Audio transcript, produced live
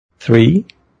3,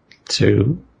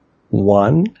 2,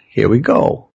 1, here we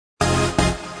go.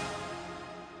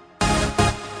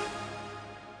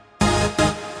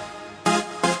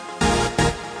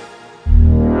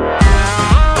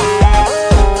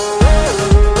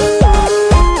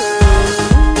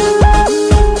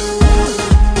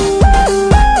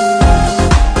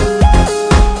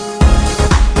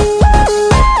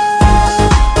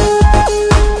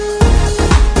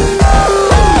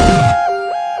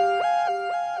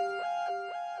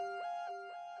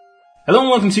 Hello and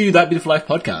welcome to That Beautiful Life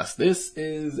podcast. This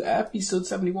is episode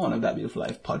 71 of That Beautiful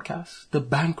Life podcast. The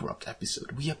bankrupt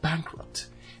episode. We are bankrupt.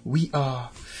 We are...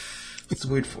 What's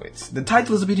the word for it? The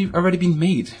title has already been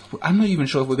made. I'm not even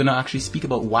sure if we're going to actually speak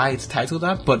about why it's titled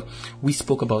that, but we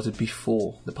spoke about it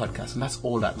before the podcast, and that's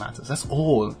all that matters. That's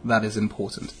all that is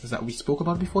important, is that we spoke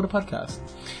about it before the podcast.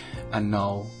 And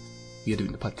now we are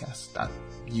doing the podcast. That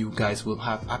you guys will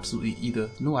have absolutely either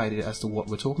no idea as to what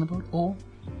we're talking about, or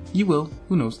you will.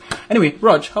 Who knows? Anyway,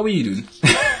 Raj, how are you doing?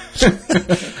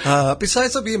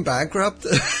 Besides of being bankrupt,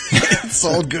 it's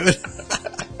all good.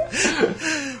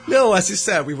 No, as you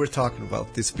said, we were talking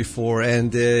about this before,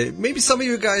 and maybe some of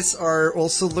you guys are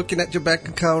also looking at your bank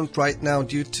account right now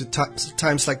due to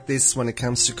times like this when it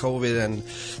comes to COVID and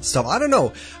stuff. I don't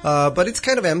know, but it's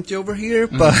kind of empty over here.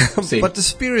 But the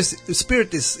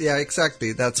spirit is, yeah,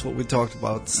 exactly. That's what we talked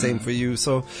about. Same for you.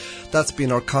 So that's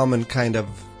been our common kind of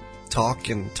talk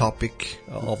and topic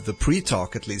of the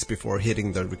pre-talk, at least before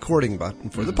hitting the recording button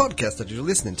for the podcast that you're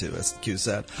listening to, as Q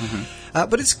said.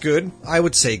 But it's good. I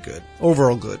would say good.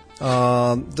 Overall good.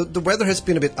 The weather has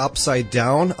been a bit upside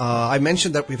down. I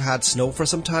mentioned that we've had snow for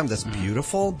some time. That's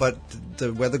beautiful, but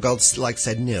the weather gods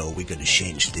said, no, we're going to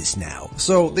change this now.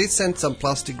 So they sent some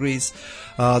plus degrees.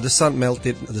 The sun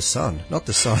melted, but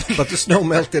the snow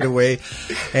melted away.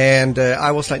 And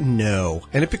I was like, no.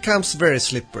 And it becomes very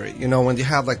slippery. You know, when you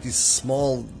have like this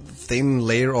small, thin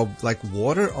layer of like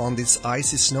water on this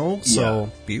icy snow. So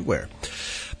beware.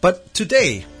 But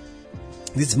today,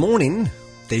 this morning,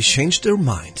 they changed their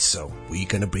minds. So we're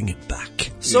going to bring it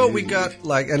back. So we got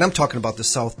and I'm talking about the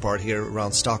south part here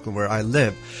around Stockholm where I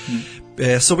live.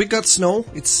 So we got snow.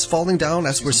 It's falling down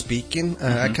as we're speaking.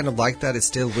 I kind of like that. It's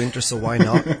still winter, so why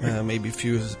not? Maybe a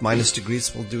few minus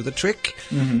degrees will do the trick.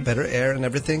 Better air and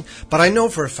everything. But I know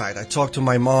for a fact, I talked to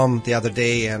my mom the other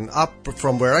day, and up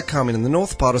from where I come in the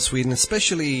north part of Sweden,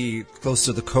 especially close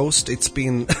to the coast, it's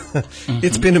been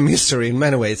it's been a mystery in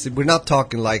many ways. We're not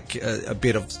talking like a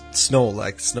bit of snow,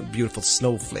 like beautiful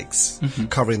snowflakes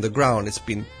covering the ground. It's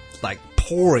been like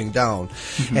pouring down,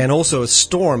 and also a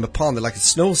storm upon it, like a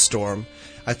snowstorm.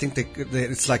 I think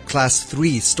it's like class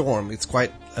 3 storm. It's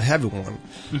quite a heavy one.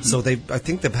 So I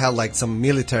think they've had like some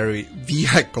military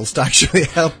vehicles to actually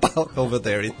help out over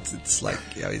there. It's like,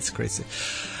 yeah, it's crazy.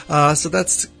 So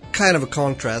that's kind of a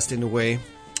contrast in a way.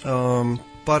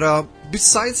 But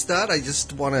besides that, I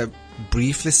just want to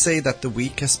briefly say that the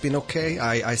week has been okay.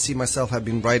 I see myself have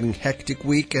been riding hectic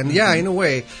week, and yeah, in a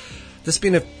way, there's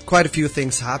been quite a few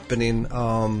things happening.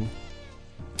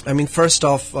 I mean, first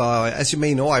off, as you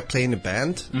may know, I play in a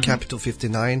band, Capital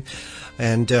 59,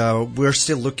 and we're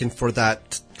still looking for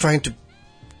that, trying to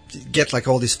get like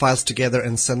all these files together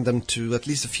and send them to at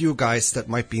least a few guys that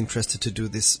might be interested to do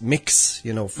this mix,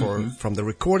 you know, from the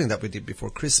recording that we did before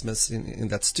Christmas in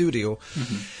that studio.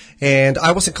 And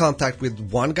I was in contact with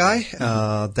one guy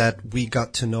that we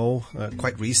got to know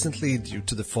quite recently due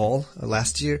to the fall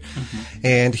last year.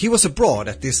 And he was abroad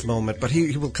at this moment, but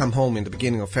he will come home in the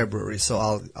beginning of February, so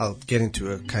I'll get into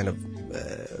a kind of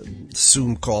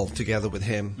Zoom call together with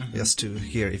him just to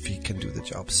hear if he can do the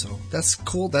job. So that's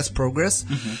cool, that's progress.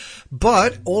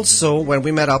 But also when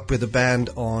we met up with the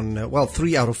band on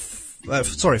 4 out of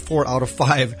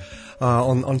 5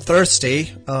 on Thursday,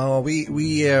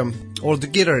 the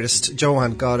guitarist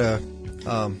Johan got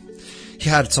he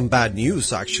had some bad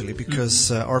news actually,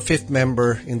 because our fifth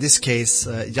member, in this case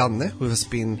Janne, who has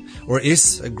been or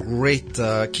is a great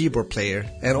keyboard player,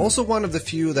 and also one of the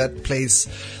few that plays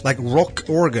like rock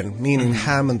organ, meaning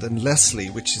Hammond and Leslie,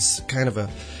 which is kind of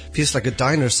feels like a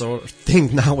dinosaur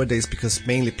thing nowadays, because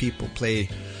mainly people play,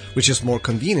 which is more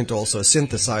convenient, also a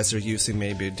synthesizer using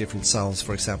maybe different sounds,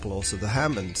 for example also the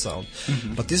Hammond sound.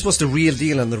 But this was the real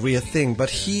deal and the real thing. But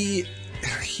he's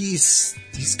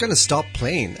he's going to stop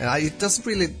playing. And it doesn't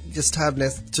really just have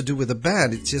to do with the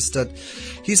band. It's just that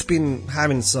he's been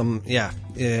having some,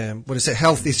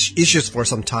 health issues for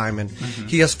some time, and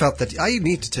he has felt that I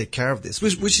need to take care of this,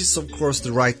 which is of course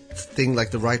the right thing,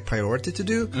 like the right priority to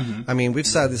do. I mean, we've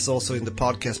said this also in the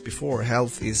podcast before.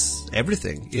 Health is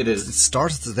everything. It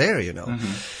starts there, you know.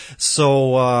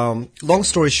 So, long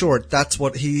story short, that's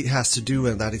what he has to do,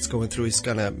 and that it's going through. He's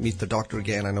gonna meet the doctor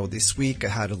again. I know this week I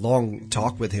had a long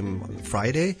talk with him on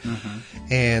Friday,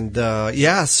 and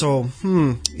so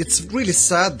it's really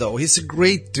sad though. He's a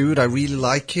great dude. I really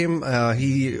like him.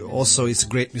 He also is a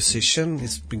great musician.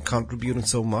 He's been contributing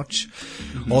so much,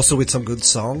 also with some good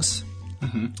songs.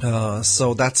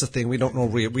 So that's the thing. We don't know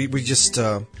really. We just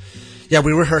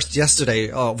we rehearsed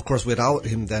yesterday, of course, without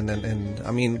him then, and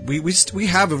I mean, we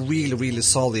have a really, really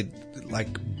solid,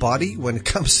 like, body when it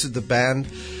comes to the band,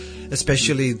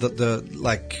 especially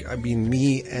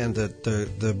me and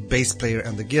the bass player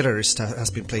and the guitarist has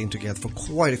been playing together for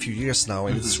quite a few years now,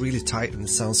 and it's really tight and it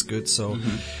sounds good, so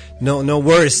no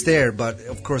worries there, but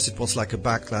of course it was like a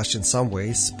backlash in some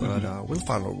ways, but we'll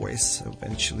find our ways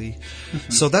eventually.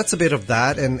 So that's a bit of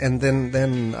that, and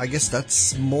then I guess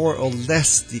that's more or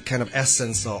less the kind of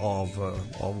essence of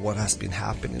what has been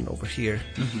happening over here.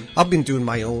 I've been doing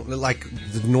my own, like,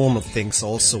 the normal things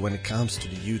also when it comes to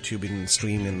the YouTube and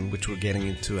streaming, which we're getting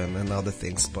into, and other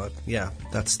things, but yeah,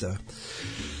 that's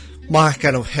my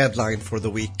kind of headline for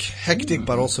the week. Hectic,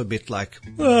 but also a bit like,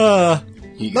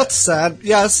 not sad.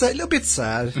 Yeah, a little bit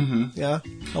sad. Yeah,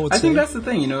 I think that's the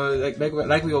thing, you know,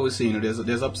 like we always say, you know,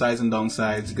 there's upsides and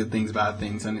downsides, good things, bad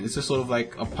things, and it's just sort of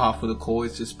like a par for the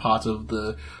course. It's just part of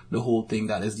the whole thing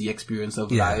that is the experience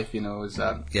of life, you know, is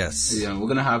that, you know, we're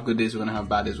going to have good days, we're going to have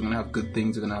bad days, we're going to have good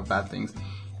things, we're going to have bad things.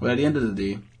 But at the end of the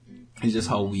day, it's just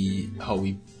how we,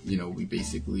 you know, we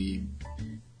basically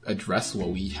address what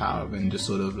we have and just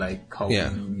sort of like how we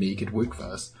make it work for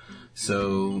us.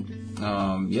 So,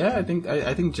 I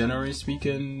think generally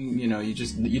speaking, you know, you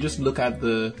just look at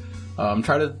the,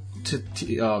 try to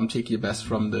take your best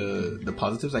from the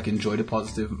positives, like enjoy the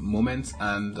positive moments,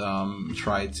 and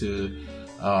try to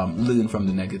learn from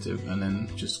the negative, and then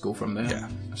just go from there. Yeah.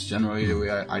 That's generally the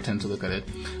way I tend to look at it.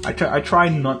 I try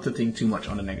not to think too much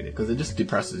on the negative, because it just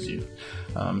depresses you.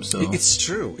 So it's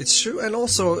true, and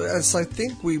also, as I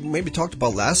think we maybe talked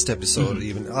about last episode,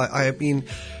 even I mean,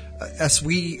 as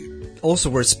we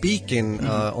also were speaking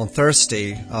on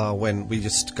Thursday, when we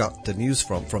just got the news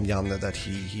from Janne that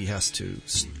he has to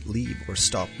leave or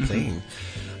stop playing.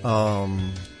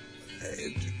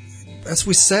 As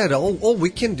we said, all we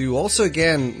can do, also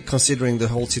again, considering the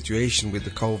whole situation with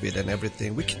the COVID and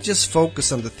everything, we can just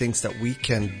focus on the things that we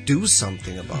can do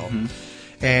something about.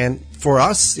 And for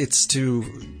us, it's to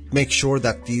make sure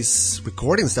that these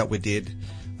recordings that we did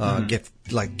get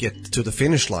to the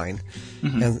finish line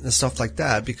and stuff like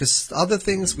that, because other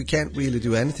things we can't really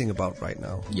do anything about right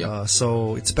now.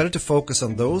 So it's better to focus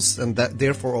on those, and that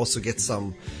therefore also get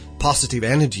some positive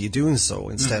energy doing so,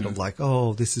 instead of like,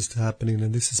 oh, this is happening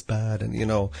and this is bad, and you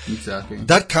know,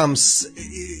 that comes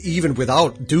even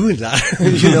without doing that,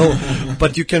 you know.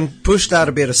 But you can push that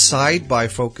a bit aside by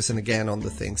focusing again on the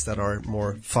things that are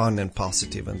more fun and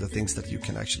positive, and the things that you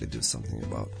can actually do something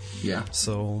about.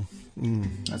 So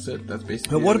that's it. That's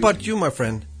basically. But what about you, my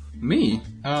friend? Me?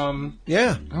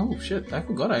 Yeah. Oh shit! I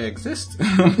forgot I exist.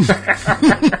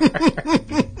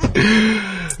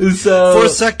 For a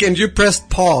second, you pressed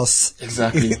pause.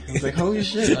 Exactly. I was like, holy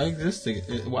shit, I exist.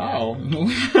 Wow.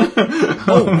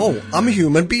 oh, I'm a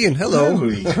human being. Hello.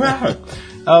 Holy crap.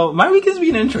 My week has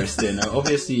been interesting.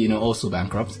 Obviously, you know, also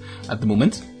bankrupt at the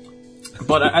moment.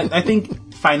 But I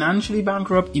think financially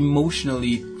bankrupt,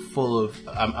 emotionally full of,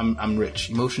 I'm rich,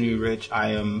 emotionally rich.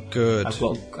 I am good.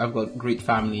 I've got great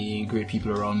family, great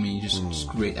people around me, just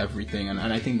great everything, and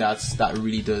I think that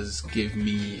really does give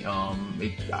me,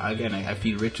 I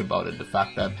feel rich about it. The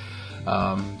fact that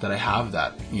I have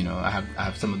that, you know, I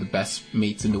have some of the best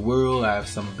mates in the world, I have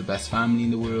some of the best family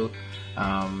in the world,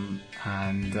 and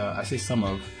I say some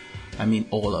of, I mean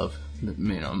all of. You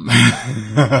know,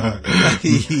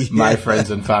 my friends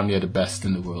and family are the best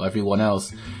in the world. Everyone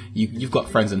else, you've got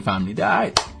friends and family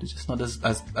that they're just not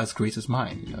as great as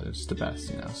mine. You know, they're just the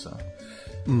best. You know, so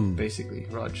basically,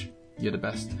 Raj, you're the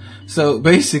best. So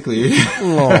basically,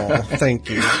 oh,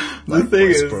 thank you. The thing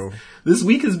is, bro. This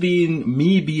week has been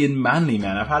me being manly,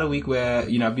 man. I've had a week where,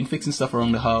 you know, I've been fixing stuff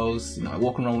around the house. You know, I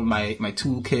walk around with my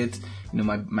toolkit. You know,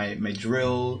 my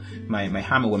drill, my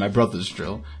hammer, my brother's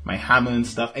drill, my hammer and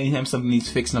stuff. Anytime something needs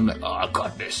fixing, I'm like, oh, I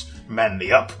got this.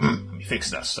 Manly up. Let me fix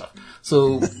that stuff.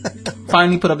 So,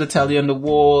 finally put up the telly on the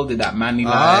wall, did that manly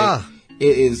light.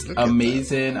 It is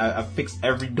amazing. I've fixed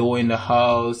every door in the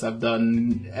house. I've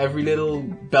done every little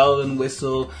bell and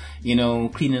whistle,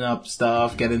 cleaning up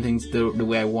stuff, getting things the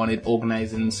way I want it,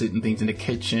 organizing certain things in the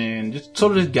kitchen, just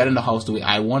sort of just getting the house the way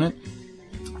I want it.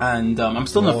 And I'm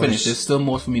still not finished. There's still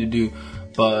more for me to do.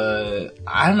 But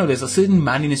I don't know, there's a certain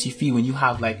manliness you feel when you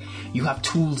have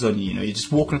tools on you, you're just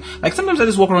walking, like sometimes I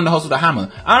just walk around the house with a hammer.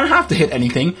 I don't have to hit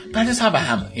anything, but I just have a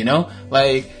hammer,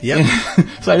 like,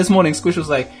 so this morning Squish was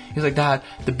like, Dad,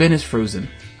 the bin is frozen.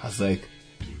 I was like,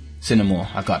 say no more,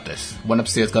 I got this. Went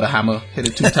upstairs, got a hammer, hit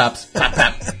it 2 taps, tap,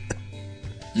 tap.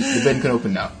 The bin can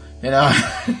open now,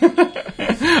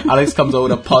 Alex comes over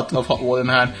with a pot of hot water in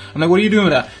hand. I'm like, what are you doing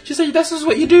with that? She said, that's just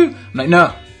what you do. I'm like,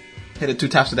 no. Hit it 2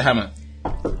 taps with the hammer.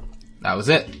 That was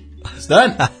it. It's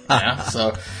done.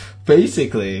 So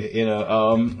basically,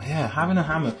 having a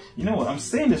hammer. You know what? I'm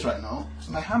saying this right now.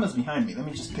 So my hammer's behind me. Let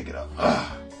me just pick it up.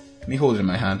 Let me hold it in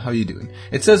my hand. How are you doing?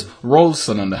 It says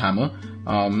Rolson on the hammer.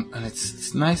 And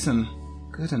it's nice and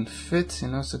good and fit.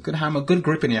 It's a good hammer. Good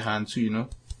grip in your hand too.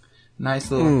 Nice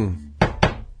little.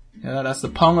 Yeah, that's the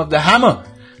palm of the hammer.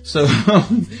 So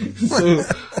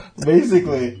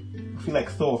basically, I feel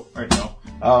like Thor right now.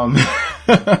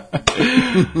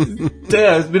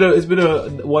 It's been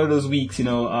one of those weeks,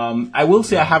 I will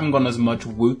say I haven't gotten as much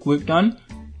work done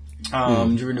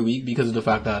during the week because of the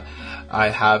fact that I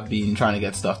have been trying to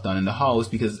get stuff done in the house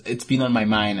because it's been on my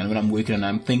mind, and when I'm working and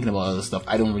I'm thinking about other stuff,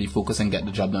 I don't really focus and get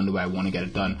the job done the way I want to get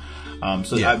it done.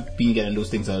 I've been getting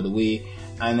those things out of the way.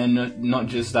 And then not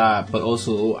just that, but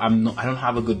also I don't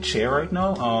have a good chair right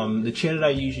now. The chair that I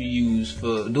usually use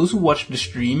for those who watch the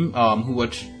stream, who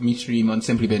watch me stream on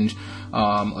Simply Binge,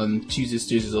 on Tuesdays,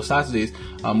 Thursdays or Saturdays,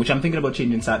 which I'm thinking about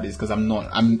changing Saturdays because I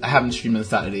haven't streamed on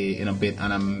Saturday in a bit,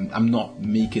 and I'm not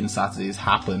making Saturdays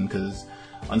happen because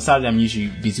on Saturday I'm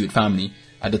usually busy with family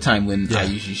at the time when I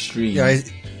usually stream.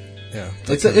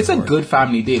 It's a good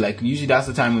family day. Like usually that's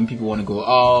the time when people want to go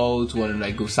out, want to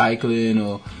like go cycling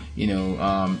or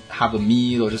have a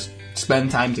meal or just spend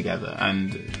time together.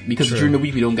 And because during the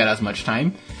week we don't get as much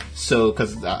time, so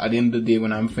because at the end of the day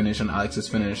when I'm finished and Alex is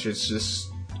finished, it's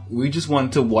just we just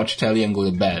want to watch telly and go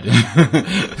to bed.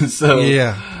 So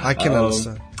I can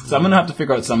understand. So I'm gonna have to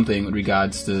figure out something with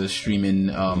regards to streaming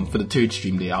for the 3rd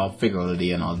stream day. I'll figure out a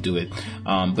day and I'll do it.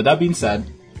 But that being said,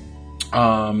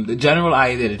 the general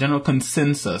idea, the general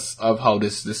consensus of how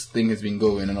this thing has been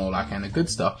going and all that kind of good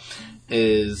stuff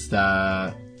is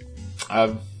that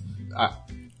I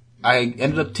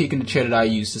ended up taking the chair that I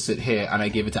used to sit here and I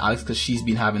gave it to Alex because she's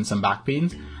been having some back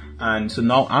pains, and so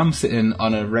now I'm sitting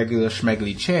on a regular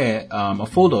schmeggly chair, a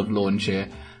fold-out lawn chair,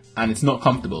 and it's not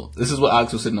comfortable. This is what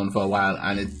Alex was sitting on for a while,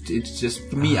 and it's just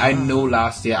for me. I know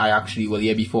last year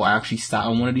year before I actually sat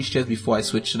on one of these chairs before I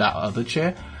switched to that other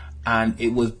chair. And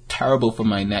it was terrible for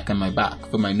my neck and my back,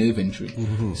 for my nerve injury.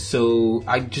 Mm-hmm. So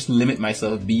I just limit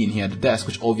myself being here at the desk,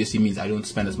 which obviously means I don't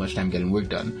spend as much time getting work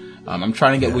done. I'm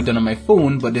trying to get work done on my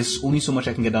phone, but there's only so much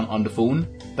I can get done on the phone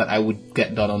that I would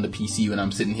get done on the PC when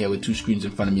I'm sitting here with 2 screens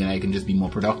in front of me and I can just be more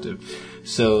productive.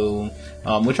 So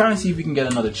we're trying to see if we can get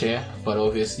another chair, but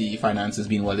obviously finances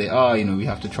being what they are, we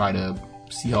have to try to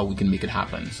see how we can make it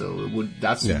happen. So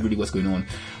that's really what's going on.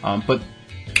 But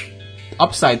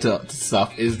upside to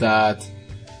stuff is that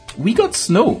we got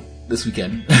snow this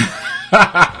weekend. Look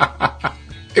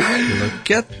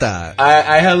at that.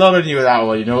 I held on to you with that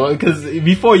one, because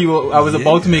before I was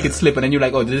about to make it slip, and then you're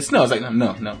like, oh, did it snow? I was like,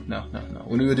 no.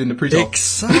 When we were doing the pre-talk.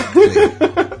 Exactly.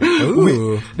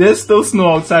 Ooh. There's still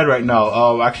snow outside right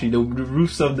now. Actually, the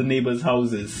roofs of the neighbors'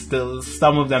 houses,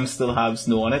 some of them still have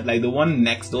snow on it. Like the one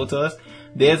next door to us,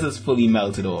 theirs is fully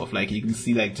melted off. Like you can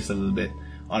see like just a little bit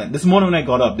on it. This morning when I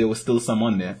got up, there was still some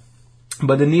on there.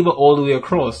 But the neighbor all the way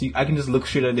across, I can just look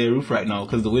straight at their roof right now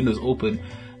because the window's open.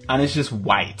 And it's just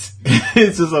white.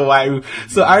 It's just a white roof.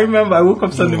 So I remember I woke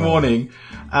up Sunday morning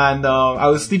and I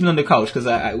was sleeping on the couch because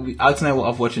Alex and I were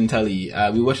off watching telly.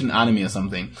 We were watching anime or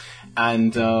something.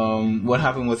 And what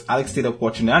happened was Alex stayed up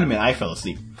watching the anime and I fell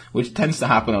asleep, which tends to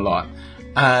happen a lot.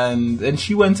 And then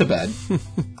she went to bed.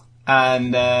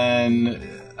 And then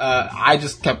I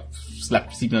just kept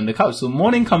sleeping on the couch. So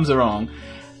morning comes around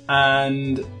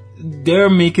and they're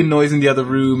making noise in the other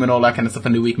room and all that kind of stuff,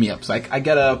 and they wake me up. So I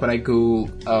get up and I go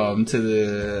to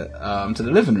the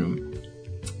living room,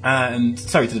 to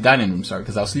the dining room,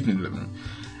 because I was sleeping in the living room.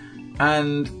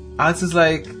 And Alex is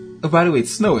like, oh, by the way,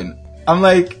 it's snowing. I'm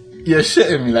like, you're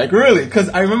shitting me, like really? Because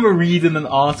I remember reading an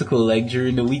article like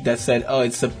during the week that said, oh,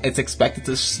 it's expected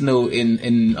to snow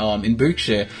in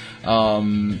Berkshire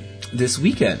this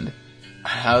weekend.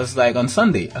 I was like, on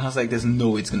Sunday, and I was like, there's no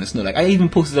way it's gonna snow. Like, I even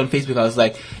posted on Facebook, I was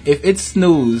like, if it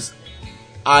snows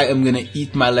I am gonna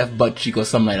eat my left butt cheek or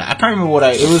something like that. I can't remember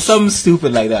it was something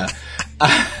stupid like that.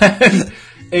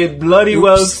 It bloody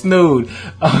well snowed.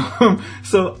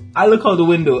 So I look out the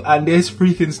window and there's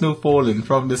freaking snow falling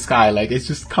from the sky. Like it's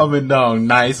just coming down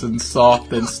nice and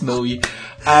soft and snowy.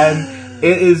 And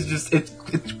it is just,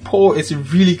 it's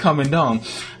really coming down.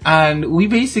 And we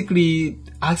basically,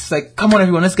 I was like, come on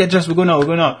everyone, let's get dressed, we're going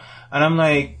out. And I'm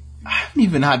like, I haven't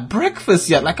even had breakfast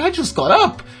yet. Like I just got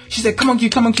up. She said, come on Q,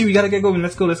 we gotta get going.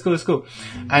 Let's go.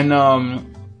 And,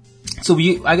 so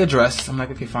I get dressed. I'm like,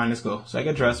 okay, fine, let's go. So I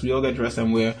get dressed. We all get dressed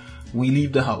and we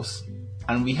leave the house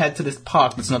and we head to this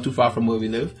park that's not too far from where we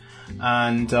live.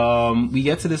 And, we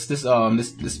get to this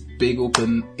big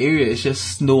open area. It's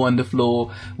just snow on the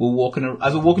floor. As we're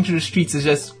walking through the streets, it's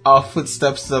just our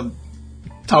footsteps are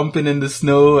thumping in the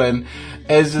snow and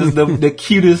it's just the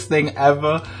cutest thing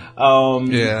ever.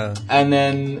 Yeah. And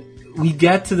then we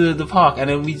get to the park and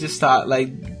then we just start like,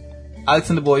 Alex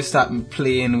and the boys start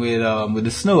playing with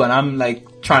the snow, and I'm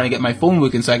like trying to get my phone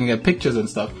working so I can get pictures and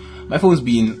stuff. My phone's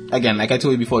been, again, like I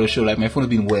told you before the show, like my phone's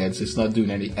been weird, so it's not doing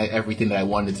everything that I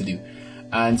wanted to do.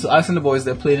 And so Alex and the boys,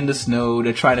 they're playing in the snow,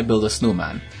 they're trying to build a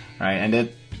snowman, right? And they're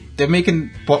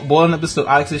balling up the snow.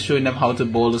 Alex is showing them how to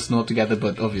ball the snow up together,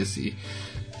 but obviously,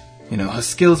 you know, her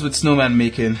skills with snowman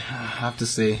making, I have to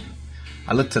say,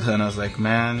 I looked at her and I was like,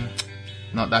 man,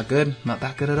 not that good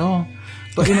at all.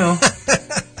 But you know,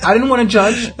 I didn't want to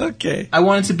judge. Okay. I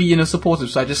wanted to be, you know, supportive,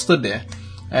 so I just stood there.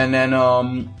 And then,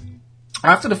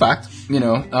 after the fact, you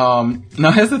know,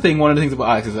 now here's the thing, one of the things about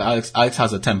Alex is that Alex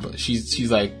has a temper.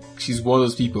 She's one of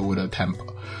those people with a temper.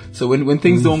 So when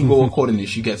things don't go accordingly,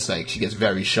 she gets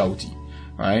very shouty,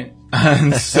 right?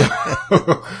 And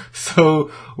so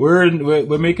we're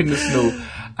making the snow,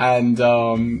 and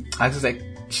Alex is like,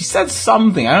 she said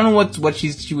something. I don't know what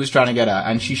she was trying to get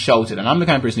at, and she shouted. And I'm the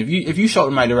kind of person, if you shout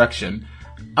in my direction,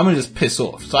 I'm gonna just piss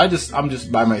off. So I'm just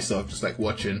by myself, just like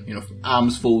watching, you know,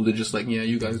 arms folded, just like, yeah,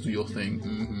 you guys do your thing.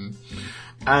 Mm-hmm.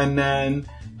 And then,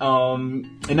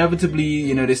 inevitably,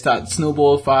 you know, they start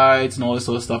snowball fights and all this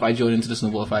sort of stuff. I join into the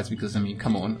snowball fights because, I mean,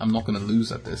 come on, I'm not gonna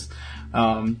lose at this.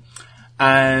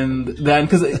 And then,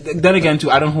 then again too,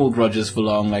 I don't hold grudges for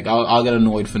long. Like, I'll get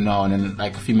annoyed for now, and then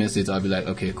like a few minutes later, I'll be like,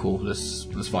 okay, cool,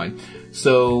 that's fine.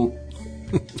 So,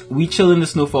 we chill in the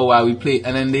snow for a while, we play,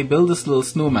 and then they build this little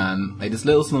snowman, like this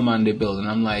little snowman they build, and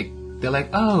I'm like, they're like,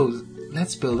 oh,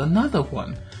 let's build another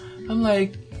one. I'm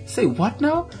like, say what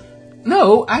now?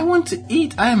 No, I want to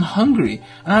eat, I am hungry.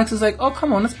 And Alex is like, oh,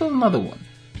 come on, let's build another one.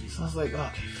 So I was like,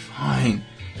 okay, fine.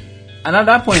 And at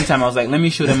that point in time, I was like, let me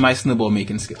show them my snowball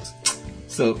making skills.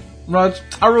 So, Rog,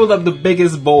 I rolled up the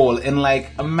biggest ball in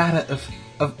like a matter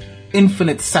of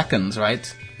infinite seconds,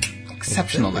 right?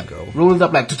 Exceptional. Like, rolled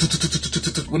up like,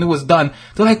 when it was done,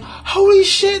 they're like, holy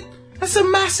shit, that's a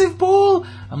massive ball.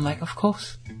 I'm like, of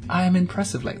course, I am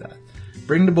impressive like that.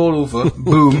 Bring the ball over,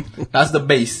 boom, that's the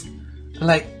base. They're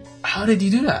like, how did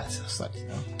you do that? I was like, you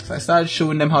know. So I started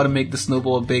showing them how to make the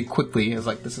snowball big quickly. I was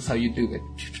like, this is how you do it.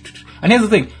 And here's the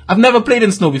thing, I've never played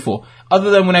in snow before,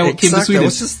 other than when I came to Sweden. I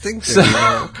was just thinking, so,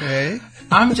 okay.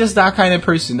 I'm just that kind of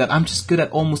person that I'm just good at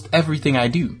almost everything I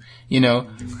do, you know.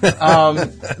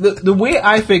 The way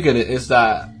I figured it is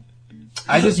that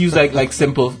I just use like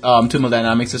simple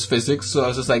thermodynamics as physics. So I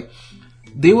was just like,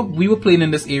 we were playing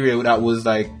in this area that was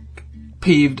like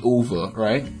paved over,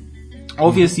 right?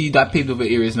 Obviously, that paved over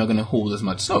area is not going to hold as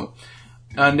much snow,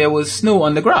 and there was snow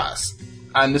on the grass.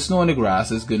 And the snow on the grass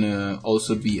is gonna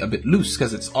also be a bit loose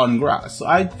because it's on grass. So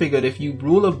I figured if you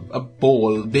roll a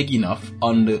ball big enough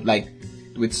on the, like,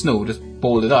 with snow, just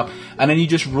ball it up, and then you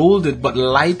just rolled it but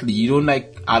lightly, you don't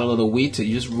like add a lot of weight to it,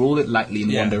 you just roll it lightly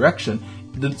in one direction,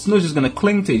 the snow is just gonna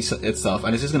cling to itself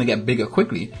and it's just gonna get bigger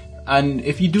quickly. And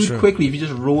if you do it quickly, if you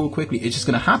just roll quickly, it's just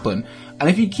gonna happen. And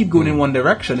if you keep going in one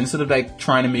direction, instead of like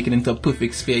trying to make it into a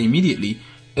perfect sphere immediately,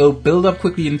 it'll build up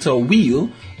quickly into a wheel,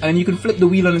 and then you can flip the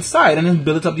wheel on its side and then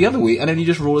build it up the other way, and then you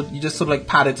just roll it, you just sort of like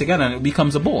pat it together and it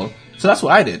becomes a ball. So that's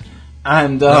what I did.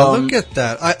 And now look at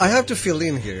that. I have to fill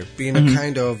in here, being a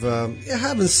kind of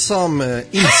having some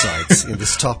insights in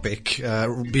this topic,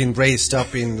 being raised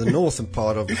up in the northern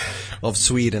part of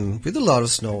Sweden with a lot of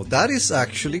snow. That is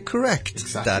actually correct.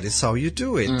 Exactly. That is how you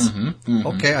do it.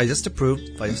 Okay, I just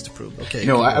approved. Okay.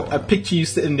 No, I picture you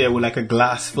sitting there with like a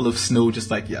glass full of snow,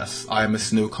 just like, yes, I am a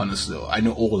snow connoisseur. I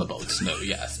know all about snow.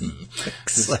 Yes,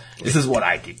 exactly. This is what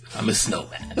I do. I'm a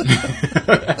snowman.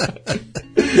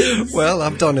 Well,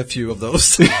 I've done a few of those.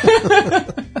 So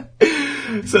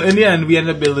in the end, we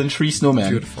ended up building 3 snowmen.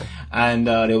 Beautiful. And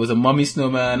there was a mommy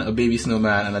snowman, a baby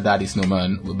snowman, and a daddy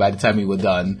snowman by the time we were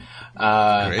done.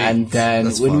 And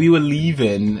then when we were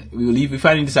leaving, we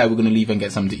finally decided we were going to leave and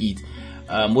get something to eat.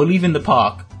 we're leaving the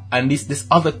park, and this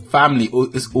other family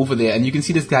is over there, and you can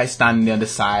see this guy standing there on the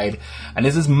side, and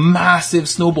there's this massive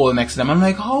snowball next to them. I'm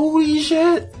like, holy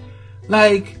shit!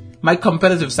 Like, my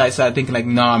competitive side started thinking like,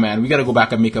 nah man, we gotta go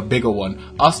back and make a bigger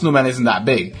one. Our snowman isn't that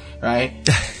big, right?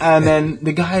 And then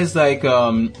the guy is like,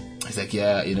 he's like,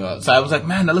 yeah, you know. So I was like,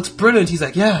 man, that looks brilliant. He's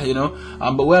like, yeah, you know,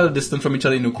 but we're distant from each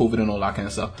other, you know, COVID and all that kind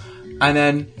of stuff. And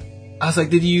then I was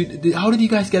like, how did you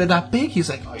guys get it that big? He's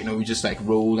like, oh, you know, we just like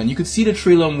rolled, and you could see the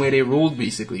trail on where they rolled,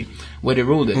 basically, where they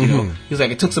rolled it, you know. He's like,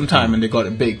 it took some time and they got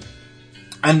it big.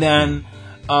 And then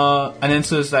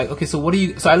so it's like, okay, so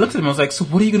so I looked at him, I was like, so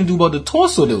what are you going to do about the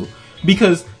torso though?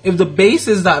 Because if the base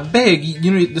is that big,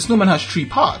 you know, the snowman has 3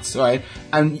 parts, right?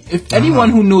 And if anyone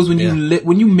who knows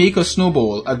when you make a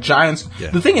snowball, a giant,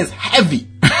 the thing is heavy.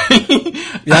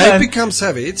 It becomes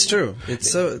heavy. It's true.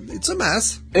 It's a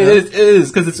mass. It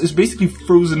is, because it's basically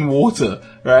frozen water,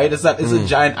 right? It's a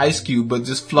giant ice cube, but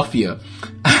just fluffier.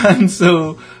 And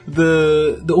so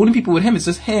the only people with him is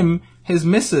just him, his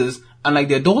missus, and like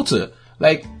their daughter.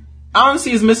 Like, I don't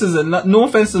see his missus, and no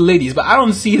offense to the ladies, but I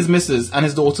don't see his missus and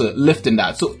his daughter lifting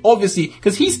that. So obviously,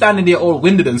 because he's standing there all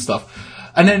winded and stuff.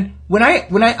 And then when I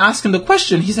ask him the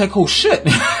question, he's like, oh shit.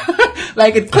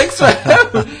 Like, it clicks for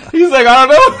him. He's like, I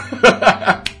don't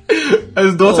know. And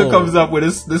his daughter comes up with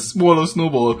this smaller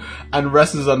snowball and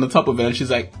rests on the top of it, and she's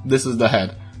like, this is the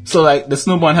head. So like, the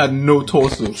snowman had no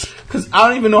torso. Cause I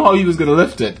don't even know how he was gonna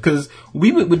lift it. Cause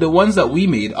with the ones that we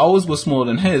made, ours was smaller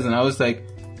than his, and I was like,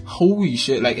 holy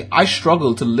shit, like, I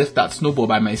struggled to lift that snowball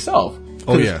by myself.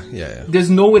 Oh yeah. There's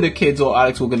no way the kids or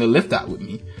Alex were gonna lift that with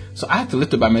me. So I had to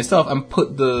lift it by myself and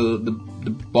put the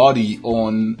body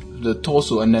on the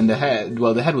torso, and then the head.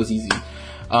 Well, the head was easy.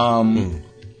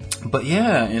 But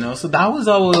yeah, you know, so that was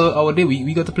our day.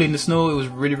 We got to play in the snow. It was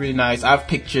really, really nice. I have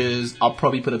pictures. I'll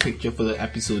probably put a picture for the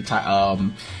episode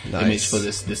image for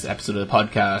this episode of the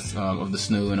podcast, of the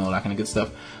snow and all that kind of good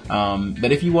stuff.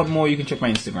 But if you want more, you can check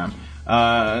my Instagram.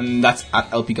 And that's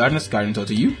at LP Gardeners, Garden Taught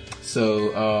to You.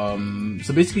 So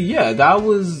basically, yeah,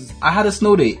 I had a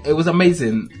snow day. It was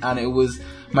amazing. And it was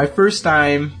my first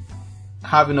time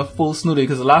having a full snow day,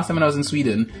 because the last time when I was in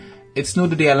Sweden, it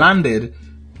snowed the day I landed,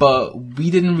 but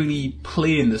we didn't really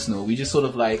play in the snow. We just sort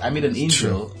of like, I made an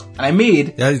angel. And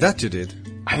Yeah, that you did.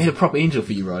 I made a proper angel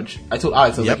for you, Raj. I told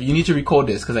Alex, I was like, you need to record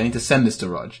this because I need to send this to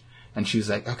Raj. And she was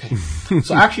like, okay.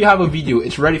 So I actually have a video.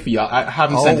 It's ready for you. I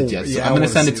haven't sent it yet. So I'm going to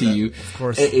send it to you. Of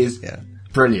course. It is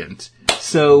brilliant.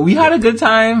 So we had a good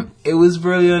time. It was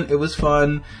brilliant. It was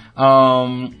fun.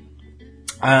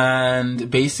 And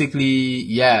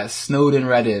basically, snowed in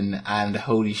Reading, and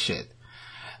holy shit.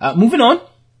 Moving on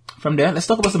from there, let's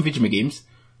talk about some video games.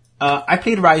 I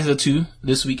played Ryza 2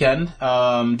 this weekend.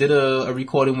 Did a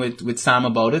recording with Sam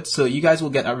about it. So you guys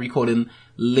will get a recording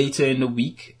later in the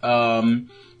week.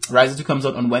 Ryza 2 comes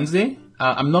out on Wednesday.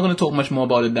 I'm not going to talk much more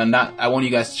about it than that. I want you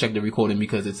guys to check the recording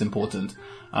because it's important.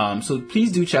 So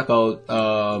please do check out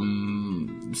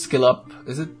Skill Up.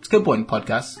 Is it Skill Point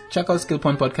Podcast? Check out Skill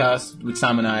Point Podcast with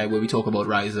Sam and I, where we talk about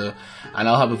Ryza, and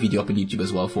I'll have a video up on YouTube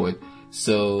as well for it.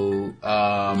 So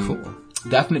cool.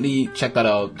 Definitely check that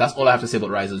out. That's all I have to say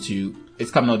about Ryza 2.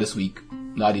 It's coming out this week.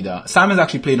 La-di-da. Sam is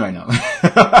actually playing right now.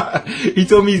 He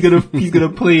told me he's gonna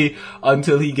play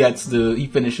until he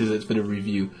finishes it for the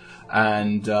review.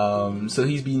 And so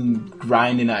he's been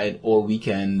grinding at it all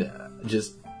weekend,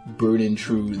 just burning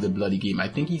through the bloody game. I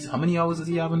think how many hours does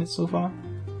he have on it so far?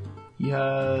 He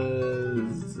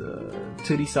has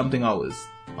 30-something hours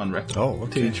on record. Oh,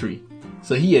 okay. 33.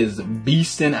 So he is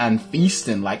beasting and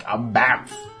feasting like a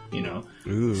bamf, you know.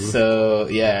 Ooh. So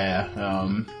yeah,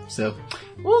 so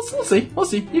we'll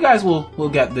see. You guys will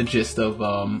get the gist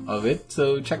of it.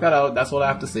 So check that out. That's all I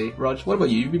have to say. Raj, what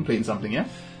about you? You've been playing something, yeah?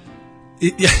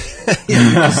 Yeah, you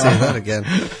can say that again.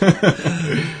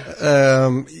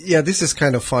 This is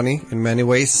kind of funny in many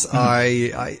ways.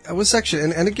 I was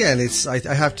actually, and again,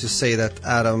 I have to say that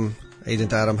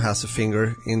Agent Adam has a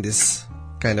finger in this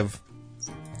kind of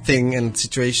thing and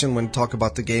situation when talk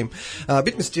about the game. A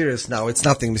bit mysterious now. It's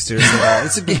nothing mysterious at all.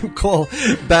 It's a game called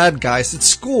Bad Guys at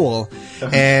School,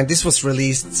 and this was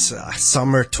released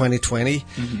summer 2020.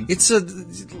 It's a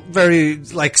very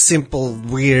simple,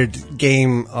 weird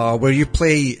game where you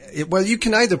play. Well, you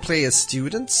can either play as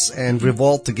students and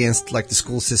revolt against the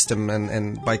school system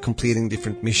and by completing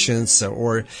different missions,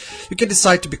 or you can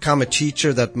decide to become a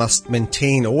teacher that must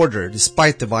maintain order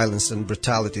despite the violence and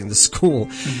brutality in the school.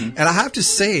 And I have to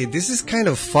say, this is kind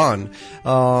of fun.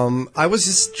 I was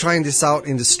just trying this out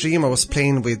in the stream. I was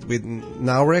playing with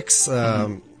Naurex,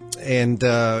 and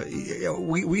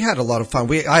we had a lot of fun.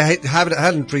 I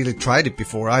hadn't really tried it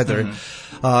before either.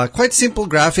 Quite simple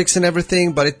graphics and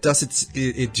everything, but it does its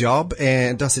job.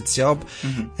 And it's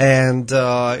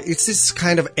this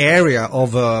kind of area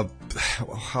of how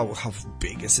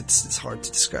big is it? It's hard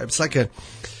to describe. It's like a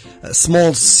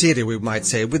small city, we might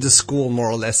say, with a school more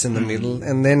or less in the middle.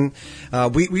 And then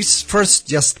we first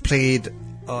just played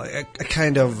a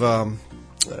kind of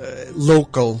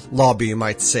local lobby, you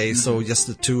might say, so just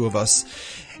the two of us.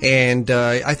 And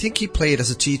I think he played as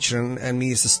a teacher and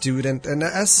me as a student. And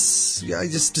as I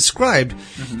just described,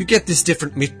 you get these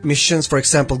different missions. For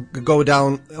example, go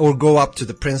down or go up to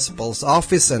the principal's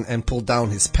office and pull down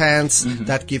his pants.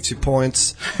 That gives you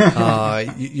points.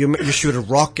 You shoot a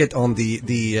rocket on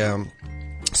the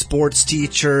sports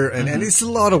teacher, and it's a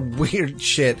lot of weird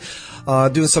shit.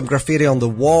 Doing some graffiti on the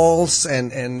walls,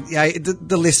 and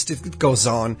the list, it goes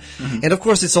on. And of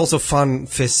course it's also fun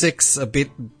physics, a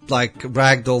bit like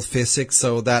ragdoll physics,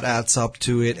 so that adds up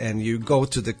to it. And you go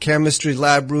to the chemistry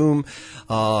lab room,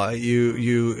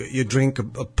 you drink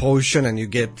a potion, and you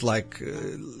get like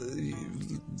the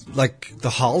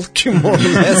Hulk, more or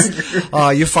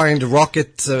less. You find a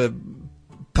rocket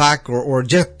pack or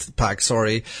jet pack,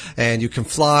 and you can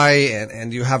fly,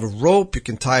 and you have a rope. You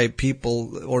can tie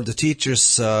people or the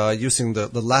teachers using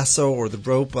the lasso or the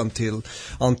rope onto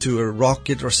a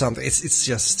rocket or something. It's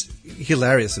just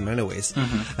hilarious in many ways.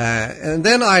 And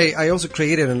then I also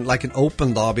created an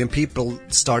open lobby, and people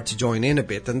start to join in a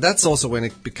bit, and that's also when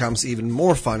it becomes even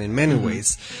more fun in many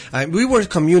ways. We were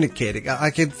communicating.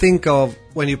 I can think of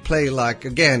when you play, like,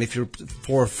 again, if you're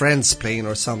 4 friends playing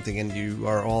or something and you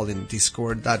are all in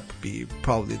Discord, that would be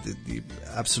probably the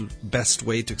absolute best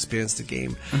way to experience the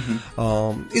game.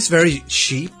 It's very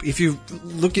cheap. If you're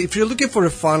looking for a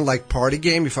fun party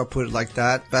game, if I put it like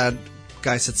that, Bad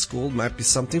Guys at School might be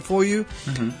something for you.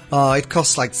 It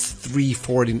costs like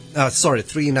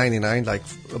 $3.99, like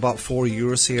about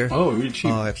 €4 here. Oh, really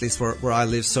cheap. At least where I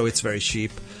live, so it's very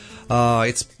cheap.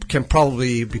 It can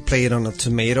probably be played on a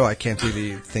tomato. I can't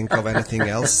really think of anything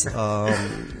else.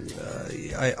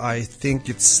 I think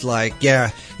it's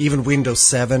even Windows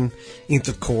 7,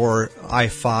 Intel Core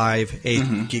i5,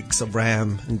 8 gigs of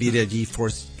RAM, NVIDIA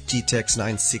GeForce GTX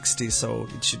 960. So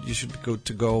you should be good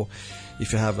to go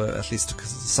if you have at least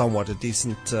somewhat a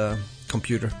decent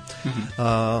computer.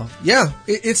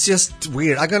 It's just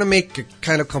weird. I'm gonna make a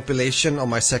kind of compilation on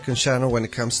my second channel when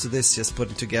it comes to this, just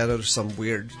putting together some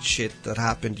weird shit that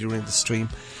happened during the stream.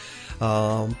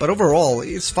 But overall,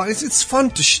 it's fun. It's fun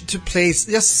to play.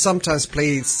 Just sometimes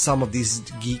play some of these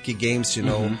geeky games, you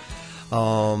know.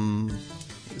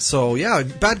 So yeah,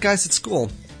 Bad Guys at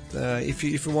School. If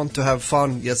you want to have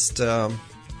fun, just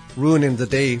ruining the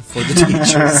day for the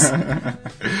teachers.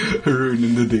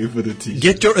 Ruining the day for the teachers.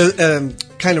 Get your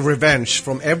kind of revenge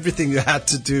from everything you had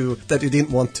to do that you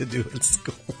didn't want to do at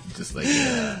school. Just like,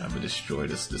 I'm gonna destroy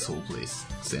this whole place.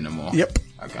 Say no more. Yep.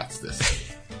 I got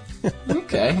this.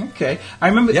 Okay. I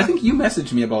remember, I think you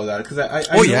messaged me about that, because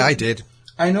I did.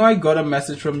 I know I got a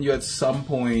message from you at some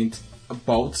point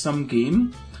about some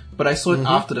game, but I saw it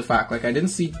after the fact. Like, I didn't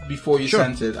see it before you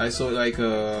sent it. I saw it like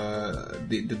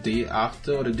the day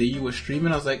after, or the day you were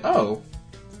streaming. I was like, oh.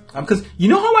 Because you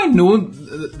know how I know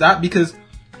that? Because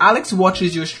Alex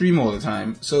watches your stream all the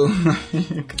time. So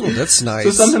that's nice.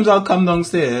 So sometimes I'll come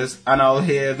downstairs and I'll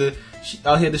hear the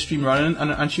stream running,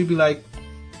 and she'll be like,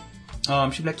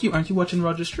 aren't you watching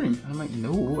Roger's stream? And I'm like,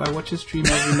 no, I watch his stream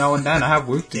every now and then. I have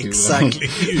work to do. Exactly.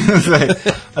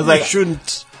 I was like, you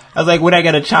shouldn't. I was like, would I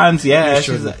get a chance? Yeah.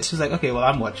 She's like, okay, well,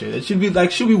 I'm watching. It should be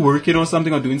like, she'll be working on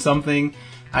something or doing something,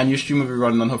 and your stream will be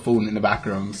running on her phone in the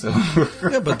background. So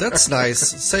yeah, but that's nice.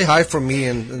 Say hi from me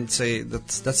and say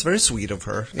that's very sweet of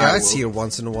her. Yeah, I see her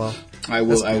once in a while. I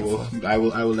will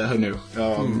let her know.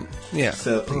 Yeah.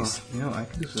 So I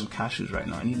can do some cashews right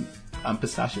now. I need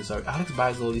pistachios. Sorry, Alex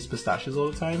buys all these pistachios all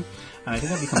the time, and I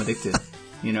think I've become addicted.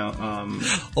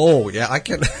 Oh yeah, I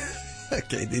can.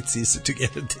 Okay, it's easy to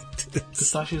get addicted.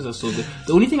 Pistachios are so good.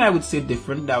 The only thing I would say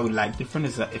different, that I would like different,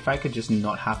 is that if I could just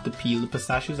not have to peel the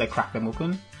pistachios, I crack them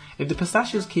open. If the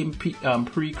pistachios came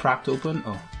pre-cracked open,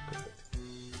 oh, perfect.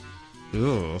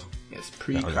 Ooh. Yes,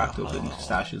 pre-cracked open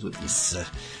pistachios would be.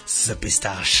 It's a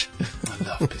pistache. I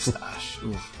love pistache.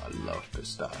 Oof, I love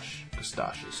pistache.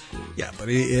 Pistache is good. Yeah, but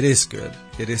it is good.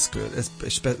 It is good.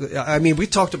 I mean, we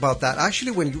talked about that.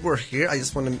 Actually, when you were here, I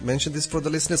just want to mention this for the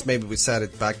listeners. Maybe we said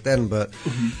it back then, but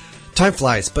time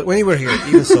flies. But when you were here,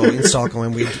 even so, in Stockholm,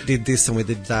 when we did this and we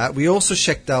did that, we also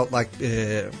checked out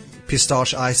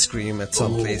pistache ice cream at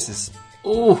some places.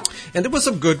 Oh, and there were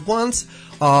some good ones.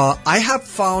 I have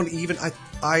found even,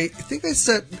 I think I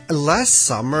said last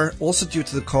summer, also due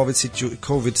to the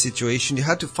COVID situation, you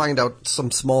had to find out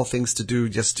some small things to do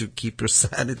just to keep your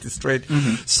sanity straight.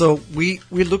 Mm-hmm. So we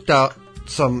looked up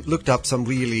some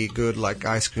really good like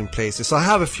ice cream places. So I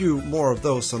have a few more of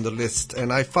those on the list,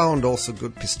 and I found also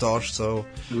good pistache. So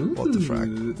what the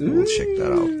frack? We'll check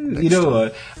that out. You know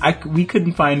what? We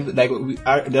couldn't find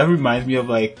that reminds me of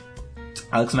like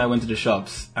Alex and I went to the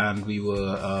shops and we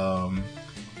were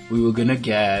gonna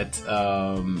get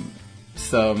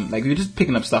some, like, we were just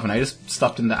picking up stuff, and I just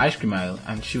stopped in the ice cream aisle,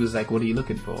 and she was like, "What are you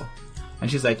looking for?"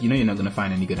 And she's like, "You know, you're not gonna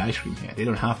find any good ice cream here. They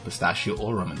don't have pistachio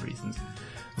or rum and raisins."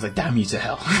 I was like, "Damn you to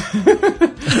hell!"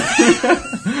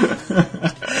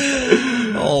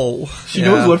 She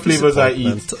knows what flavors I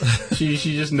eat. She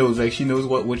just knows, like, she knows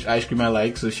which ice cream I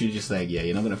like, so she's just like, "Yeah,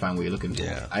 you're not gonna find what you're looking for.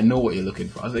 Yeah. I know what you're looking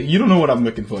for." I was like, "You don't know what I'm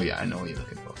looking for." "Yeah, I know what you're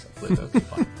looking for." So I was like, "Okay,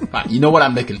 fine. Fine. You know what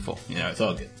I'm looking for. You know, it's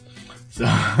all good." So,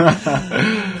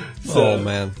 oh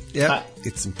man, yeah,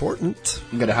 it's important.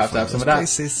 I'm gonna have to have some of that.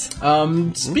 Places.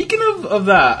 Speaking of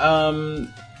that,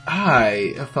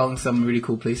 I have found some really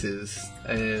cool places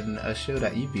in a show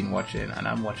that you've been watching and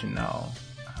I'm watching now.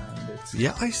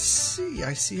 Yeah, I see.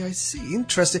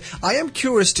 Interesting. I am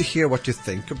curious to hear what you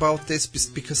think about this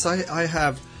because I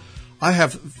have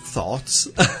thoughts.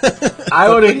 I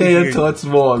want to hear your thoughts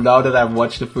more now that I've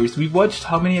watched the first. We watched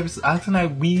how many episodes? Alex and I,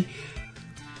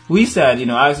 we said, you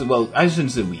know, I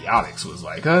shouldn't say we. Alex was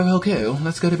like, "Oh, okay, well,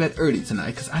 let's go to bed early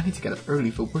tonight because I need to get up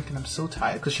early for work and I'm so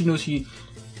tired." Because she knows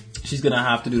she's gonna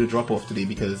have to do the drop off today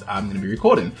because I'm gonna be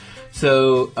recording.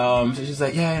 So she's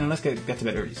like, "Yeah, you know, let's get to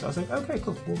bed early." So I was like, "Okay,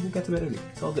 cool, we'll get to bed early.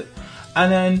 It's all good." And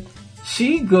then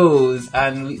she goes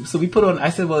and we put on. I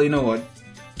said, "Well, you know what?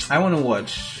 I want to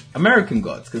watch American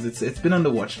Gods because it's been on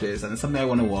the watch list and it's something I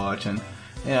want to watch and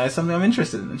it's something I'm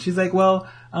interested in." And she's like, "Well,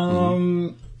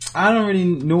 I don't really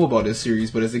know about this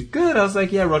series, but is it good?" I was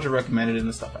like, "Yeah, Roger recommended it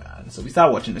and stuff like that." And so we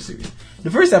started watching the series.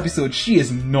 The first episode, she is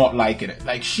not liking it.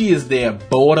 Like, she is there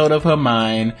bored out of her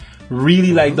mind,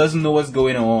 really, like, doesn't know what's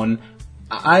going on.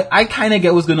 I kind of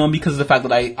get what's going on because of the fact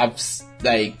that I've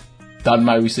like, done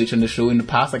my research on the show in the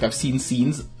past. Like, I've seen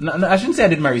scenes. No, I shouldn't say I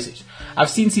did my research. I've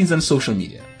seen scenes on social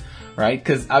media, right?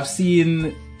 Because I've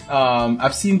seen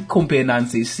Kompe and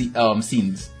Nancy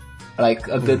scenes. Like,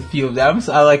 a good few of them.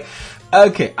 So I like...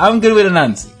 Okay, I'm good with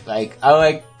Nancy. Like, I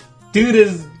like, dude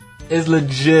is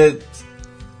legit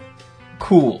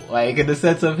cool. Like, in the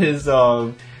sense of his,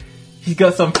 he's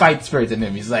got some fight spirit in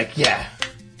him. He's like, yeah.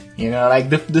 You know, like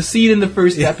the scene in the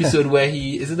first episode where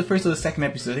is it the first or the second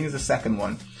episode? I think it's the second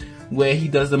one. Where he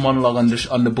does the monologue on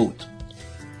the boat.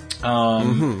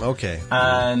 Okay.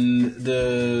 And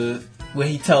where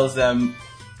he tells them,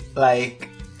 like,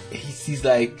 he's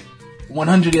like,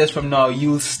 100 years from now,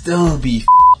 you'll still be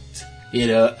you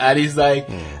know, and he's like,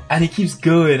 and he keeps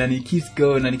going, and he keeps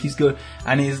going, and he keeps going,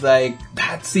 and he's like,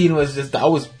 that scene was that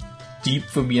was deep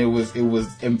for me. It was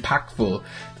impactful,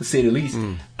 to say the least.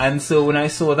 And so when I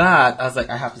saw that, I was like,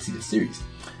 I have to see the series.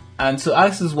 And so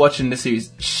Alex is watching the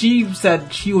series. She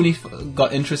said she only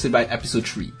got interested by episode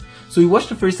 3. So we watched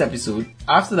the first episode.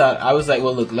 After that, I was like,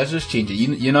 well, look, let's just change it.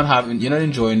 You're not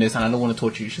enjoying this, and I don't want to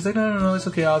torture you. She's like, no, it's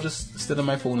okay. I'll just sit on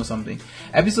my phone or something.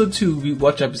 Episode 2, we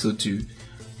watched episode 2.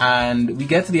 And we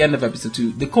get to the end of episode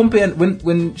 2. The compare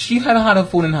when she had her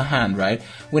phone in her hand, right?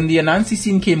 When the Anansi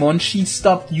scene came on, she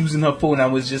stopped using her phone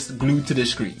and was just glued to the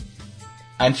screen.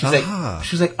 And she's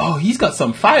like, "Oh, he's got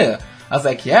some fire." I was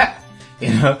like, "Yeah,"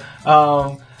 you know.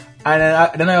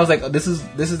 And then I was like, "This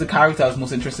is the character I was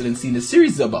most interested in seeing the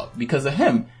series about because of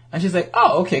him." And she's like,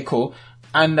 "Oh, okay, cool."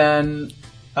 And then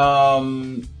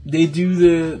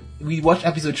we watched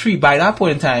episode 3. By that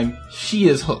point in time, she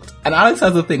is hooked. And Alex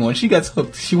has a thing, when she gets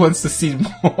hooked, she wants to see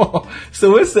more.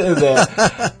 So we're sitting there,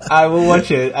 I will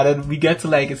watch it, and then we get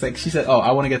to it's like, she said, "Oh,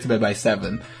 I want to get to bed by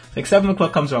 7. Like 7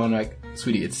 o'clock comes around, I'm like,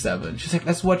 "Sweetie, it's 7. She's like,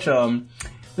 let's go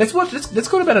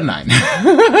to bed at 9.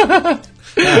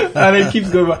 And it keeps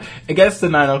going on. It gets to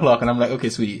 9 o'clock, and I'm like, "Okay,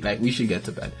 sweetie, like, we should get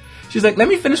to bed." She's like, "Let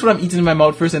me finish what I'm eating in my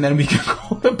mouth first, and then we can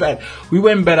go to bed." We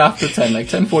went in bed after 10, like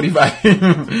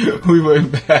 10:45. We were in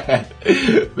bed.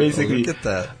 Basically. Look at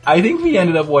that. I think we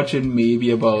ended up watching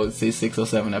maybe about, say, 6 or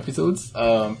 7 episodes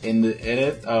in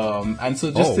it. And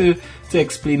so just to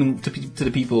explain to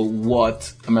the people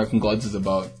what American Gods is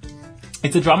about.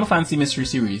 It's a drama fantasy mystery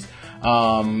series.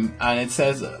 And it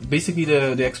says, basically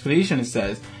the explanation, it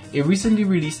says, a recently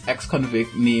released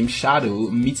ex-convict named Shadow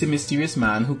meets a mysterious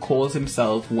man who calls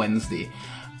himself Wednesday.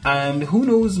 And who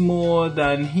knows more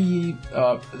than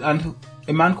a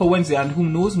man called Wednesday, and who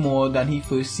knows more than he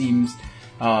first seems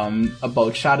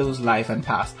about Shadow's life and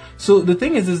past. So the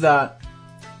thing is that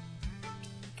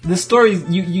the story,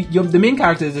 the main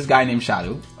character is this guy named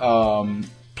Shadow,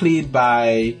 played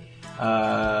by,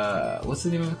 what's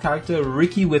the name of the character?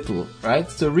 Ricky Whittle, right?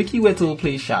 So Ricky Whittle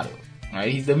plays Shadow,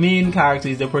 right? He's the main character,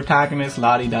 he's the protagonist,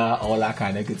 la-di-da, all that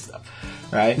kind of good stuff,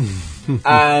 right?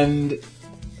 And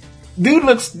dude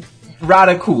looks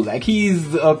rather cool. Like,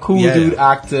 he's a cool dude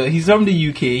actor. He's from the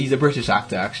UK. He's a British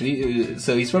actor, actually.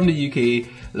 So he's from the UK,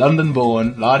 London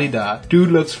born, la-di-da.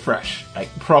 Dude looks fresh, like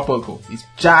proper cool. He's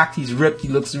jacked, he's ripped, he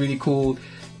looks really cool,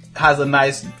 has a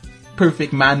nice,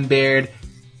 perfect man beard.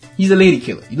 He's a lady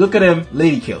killer. You look at him,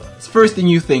 lady killer. It's the first thing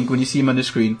you think when you see him on the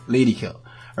screen, lady killer,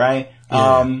 right?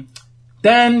 Yeah.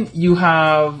 Then you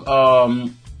have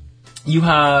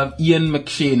Ian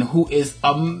McShane, who is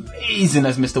amazing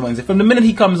as Mr. Wednesday. From the minute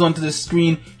he comes onto the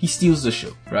screen, he steals the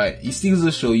show, right? He steals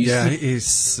the show.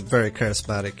 He's very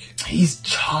charismatic. He's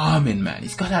charming, man.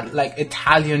 He's got that, like,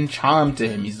 Italian charm to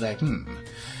him. He's like,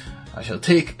 I shall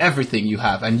take everything you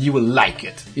have and you will like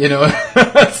it, you know?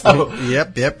 So,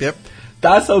 Yep.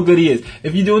 That's how good he is.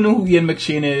 If you don't know who Ian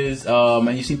McShane is,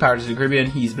 and you've seen Pirates of the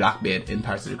Caribbean, he's Blackbeard in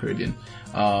Pirates of the Caribbean.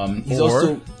 He's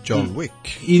also John Wick.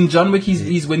 In John Wick,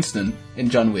 he's Winston in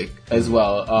John Wick as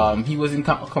well. He was in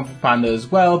Kung Fu Panda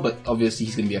as well, but obviously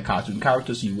he's going to be a cartoon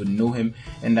character, so you wouldn't know him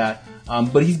in that.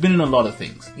 But he's been in a lot of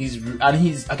things.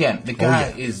 The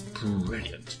guy is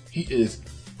brilliant. He is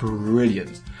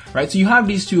brilliant, right? So you have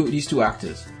these two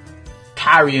actors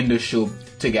carrying the show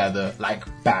together like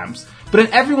BAMs, but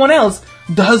then everyone else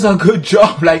does a good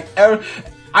job. Like,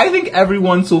 I think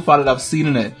everyone so far that I've seen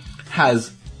in it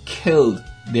has killed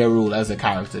their role as a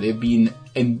character. They've been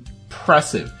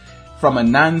impressive. From a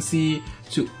Nancy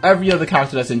to every other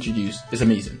character that's introduced is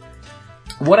amazing.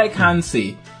 What I can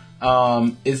say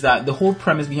is that the whole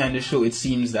premise behind the show, it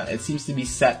seems to be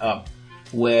set up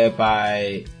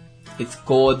whereby it's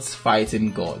gods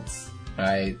fighting gods,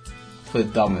 right, for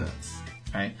dominance,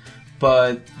 right?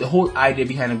 But the whole idea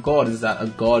behind a god is that a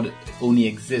god only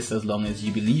exists as long as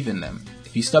you believe in them.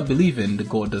 If you stop believing, the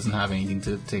god doesn't have anything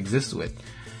to exist with.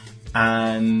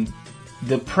 And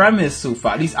the premise so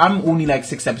far, at least I'm only like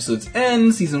 6 episodes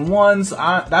in season 1, so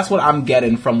that's what I'm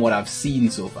getting from what I've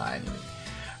seen so far anyway.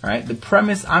 Right? The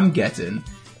premise I'm getting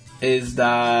is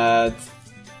that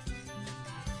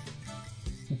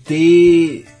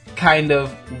they kind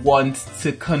of want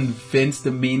to convince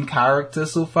the main character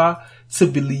so far to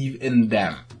believe in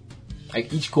them.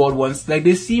 Like, each god wants, like,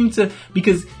 they seem to,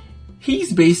 because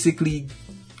he's basically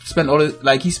he spent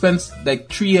like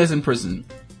 3 years in prison.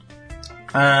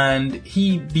 And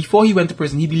before he went to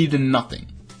prison, he believed in nothing.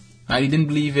 Right? He didn't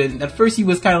believe in, at first he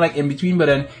was kind of like in between, but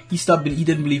then he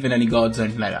didn't believe in any gods or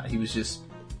anything like that. He was just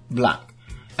black.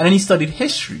 And then he studied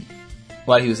history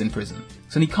while he was in prison.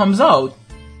 So when he comes out,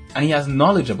 and he has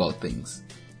knowledge about things.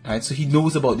 Right? So he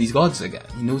knows about these gods again.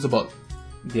 He knows about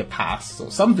their past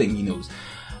or something he knows.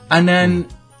 And then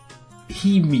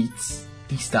he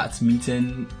starts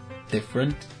meeting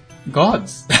different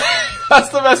gods. That's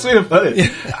the best way to put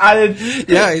it.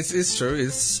 Yeah, it's true.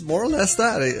 It's more or less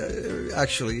that,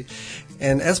 actually.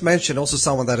 And as mentioned, also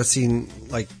someone that has seen,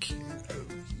 like,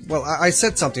 well, I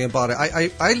said something about it.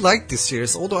 I like this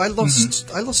series, although I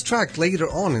lost track later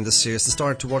on in the series and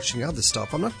started to watching other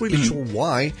stuff. I'm not really sure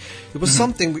why. It was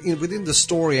something within the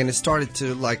story, and it started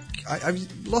to, like, I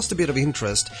lost a bit of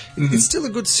interest. It's still a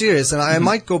good series, and I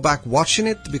might go back watching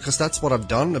it, because that's what I've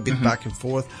done, a bit back and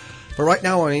forth. But right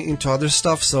now I'm into other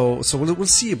stuff, so we'll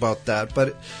see about that.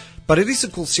 But it is a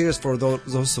cool series for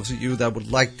those of you that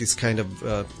would like this kind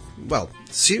of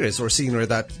series or scenery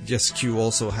that Jess Q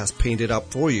also has painted up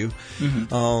for you.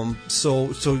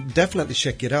 So definitely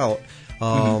check it out.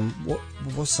 What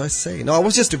was I saying? No, I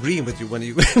was just agreeing with you when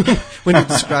you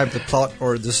described the plot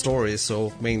or the story.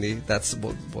 So mainly that's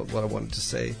what I wanted to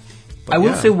say. But I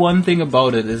will say one thing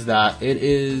about it is that it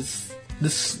is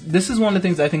this is one of the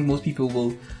things I think most people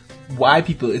will. Why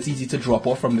it's easy to drop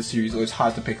off from the series, or it's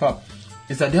hard to pick up,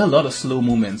 is that there are a lot of slow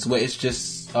moments where it's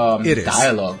just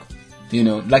dialogue. You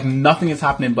know, like nothing is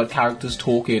happening but characters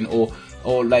talking,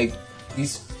 or like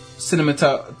these sort of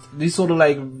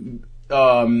like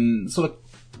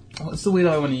what's the way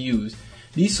that I want to use?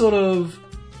 These sort of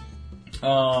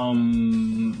I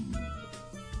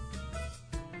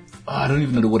don't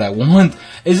even know what I want.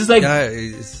 It's just like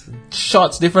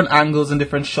shots, different angles and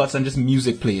different shots, and just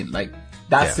music playing. Like,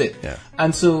 that's it. Yeah.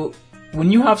 And so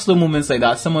when you have slow moments like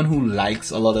that, someone who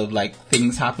likes a lot of like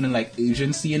things happening, like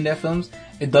urgency in their films,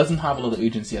 it doesn't have a lot of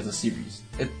urgency as a series.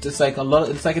 It's like a lot.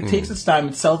 It's like it takes its time.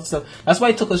 It sells itself. That's why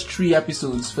it took us 3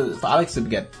 episodes for Alex to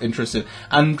get interested,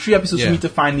 and 3 episodes for me to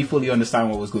finally fully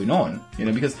understand what was going on. You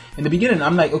know, because in the beginning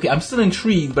I'm like, okay, I'm still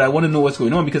intrigued, but I want to know what's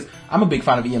going on because I'm a big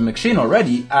fan of Ian McShane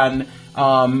already, and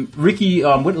Ricky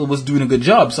Whittle was doing a good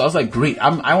job. So I was like, great.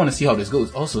 I want to see how this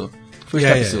goes. Also, first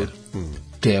episode,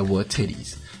 there were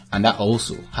titties, and that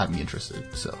also had me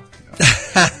interested. So.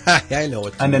 I know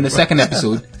it. And then the second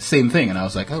episode, same thing, and I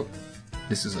was like, oh,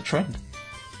 this is a trend.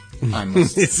 I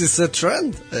must. This is a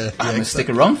trend. I must stick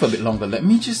around for a bit longer. Let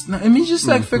me just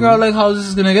like figure out like how this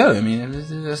is gonna go. I mean,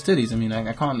 there's titties. I mean,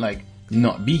 I can't like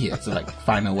not be here to like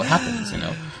find out what happens. You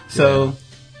know. So.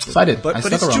 So I did. But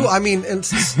it's true. I mean, and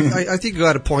I think you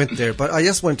got a point there. But I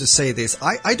just wanted to say this.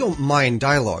 I don't mind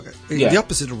dialogue. The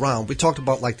opposite around. We talked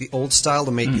about like the old style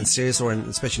of making series or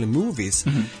especially movies,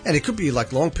 and it could be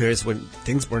like long periods when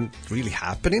things weren't really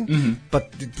happening,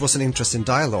 but it was an interesting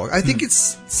dialogue. I think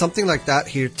it's something like that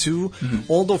here too.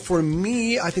 Although for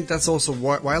me, I think that's also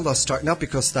why I lost start. Not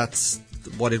because that's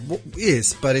what it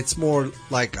is, but it's more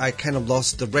like I kind of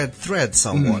lost the red thread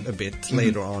somewhat a bit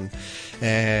later on.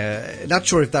 Not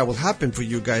sure if that will happen for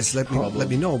you guys. Let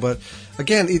me know. But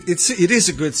again, it is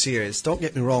a good series. Don't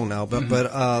get me wrong now,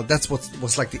 but that's what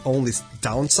was like the only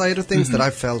downside of things that I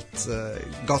felt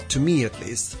got to me at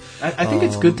least. I think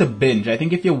it's good to binge. I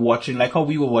think if you're watching like how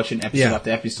we were watching episode after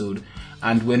episode,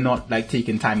 and we're not like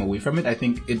taking time away from it, I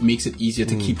think it makes it easier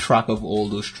to keep track of all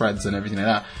those threads and everything like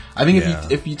that. I think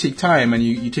if you take time and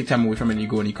you take time away from it and you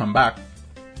go and you come back,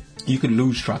 you could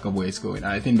lose track of where it's going.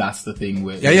 And I think that's the thing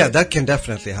where that can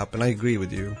definitely happen. I agree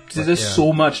with you. There's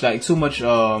so much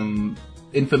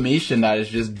information that is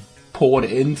just poured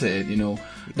into it, you know,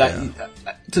 that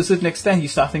to a certain extent you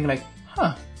start thinking like,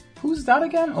 who's that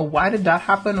again? Or why did that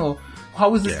happen? Or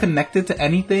how is this connected to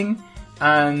anything?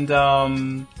 And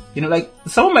you know, like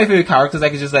some of my favorite characters,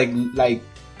 like it's just like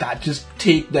that. Just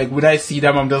take like when I see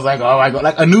them, I'm just like, oh my god!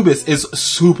 Like Anubis is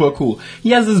super cool. He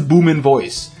has this booming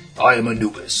voice. I am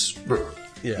Anubis.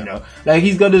 You know, like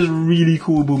he's got this really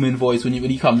cool booming voice when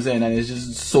he comes in, and it's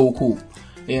just so cool.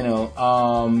 You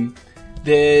know,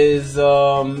 there's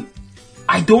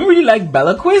I don't really like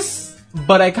Bellaquist,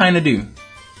 but I kind of do.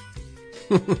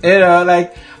 You know,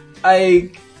 like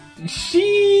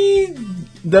she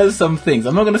does some things.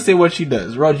 I'm not gonna say what she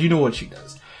does. Rod, you know what she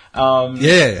does.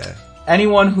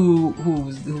 Anyone who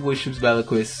worships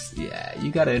Bellaquist,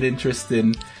 you got an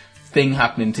interesting thing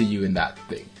happening to you in that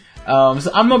thing.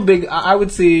 So I'm not big. I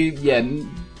would say,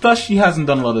 plus she hasn't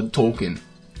done a lot of talking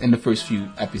in the first few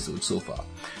episodes so far.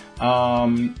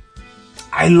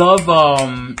 I love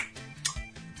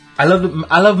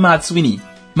Mad Sweeney.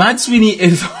 Mad Sweeney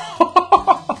is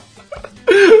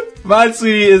Mad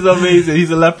Sweeney is amazing.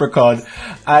 He's a leprechaun,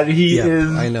 and he is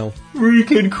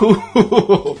freaking cool.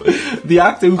 The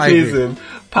actor who plays him,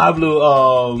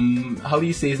 Pablo, how do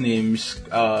you say his name?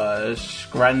 Schrandler?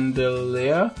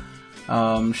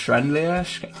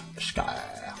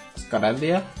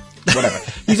 Schrandler? Whatever.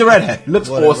 He's a redhead. Looks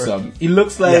awesome. He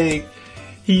looks like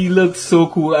he looks so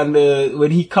cool, and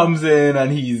when he comes in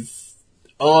and he's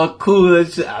cool,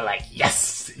 I'm like, yes.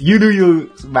 You do your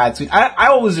Mad Sweeney. I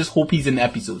always just hope he's in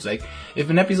episodes. Like, if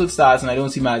an episode starts and I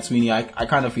don't see Mad Sweeney, I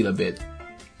kind of feel a bit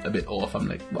off. I'm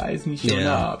like, why isn't he showing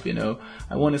up? You know,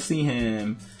 I want to see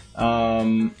him.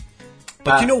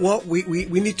 But you know what? We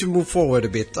need to move forward a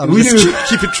bit. I'm just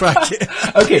keeping track.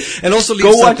 Okay. And also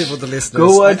leave something for the listeners.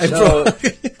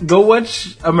 Go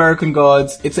watch American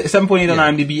Gods. It's a 7.8 on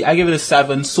IMDb. I give it a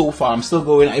 7 so far. I'm still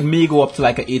going. It may go up to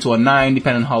like an 8 or a 9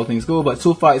 depending on how things go. But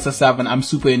so far it's a 7. I'm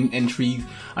super intrigued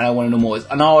and I want to know more. It's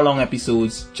an hour-long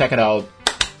episodes. Check it out.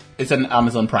 It's on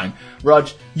Amazon Prime.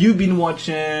 Raj, you've been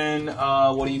watching,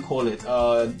 what do you call it?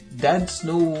 Dead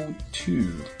Snow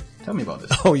 2. Tell me about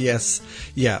this. Oh, yes.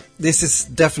 Yeah. This is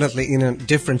definitely in a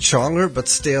different genre, but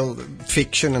still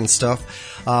fiction and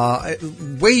stuff.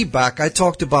 Way back, I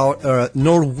talked about a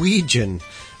Norwegian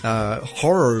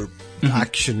horror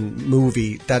action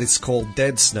movie that is called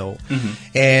Dead Snow.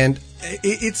 And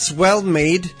it's well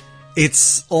made.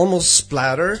 It's almost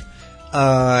splatter.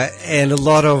 And a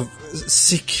lot of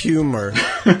sick humor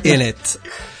in it.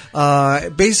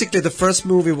 Basically, the first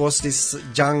movie was this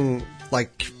young,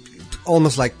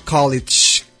 almost like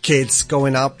college kids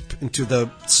going up into the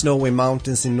snowy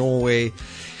mountains in Norway.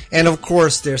 And of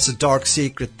course, there's a dark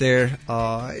secret there,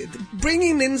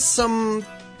 bringing in some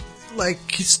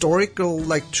historical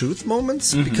truth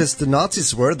moments, because the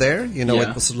Nazis were there. You know,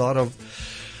 it was a lot of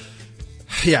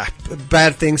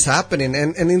bad things happening.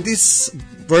 And in this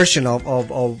version of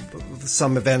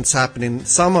some events happening.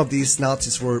 Some of these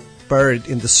Nazis were buried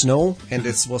in the snow, and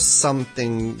this was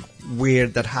something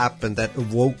weird that happened that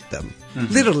awoke them,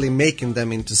 literally making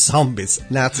them into zombies,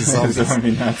 Nazi zombies.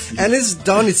 Zombie Nazis. And it's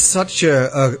done in such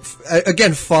a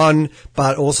again, fun,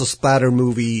 but also splatter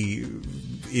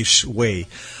movie-ish way.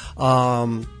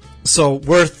 So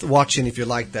worth watching if you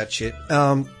like that shit.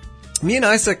 Me and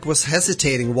Isaac was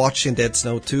hesitating watching Dead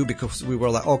Snow 2 because we were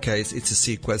like, okay, it's a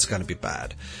sequel, it's gonna be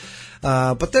bad.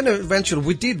 But then eventually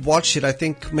we did watch it. I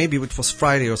think maybe it was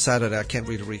Friday or Saturday. I can't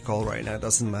really recall right now. It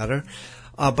doesn't matter.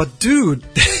 But dude,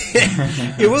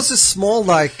 it was a small,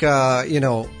 it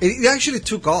actually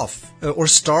took off or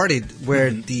started where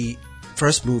the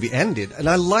first movie ended. And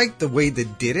I liked the way they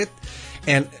did it.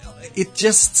 And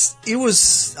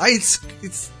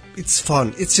it's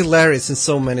fun. It's hilarious in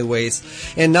so many ways.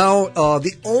 And now,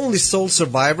 the only sole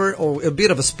survivor, or a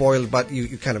bit of a spoiler, but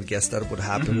you kind of guessed that would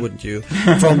happen, wouldn't you?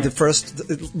 From the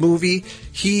first movie,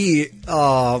 he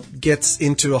gets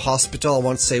into a hospital. I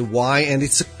won't say why. And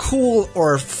it's a cool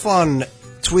or fun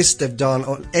twist they've done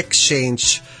on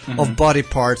exchange of body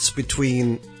parts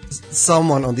between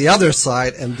someone on the other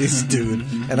side and this dude.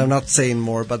 And I'm not saying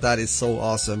more, but that is so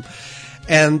awesome.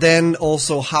 And then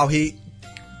also how he,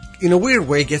 in a weird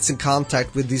way, gets in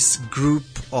contact with this group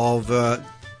of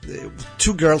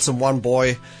 2 girls and 1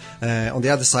 boy on the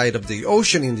other side of the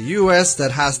ocean in the US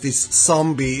that has this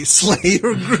zombie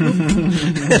slayer group.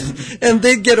 And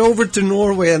they get over to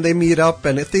Norway and they meet up,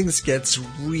 and things gets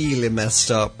really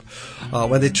messed up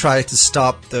when they try to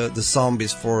stop the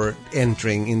zombies for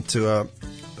entering into a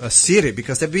city,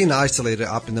 because they've been isolated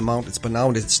up in the mountains, but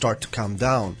now they start to come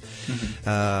down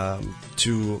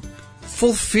to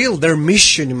fulfill their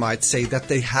mission, you might say, that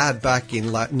they had back in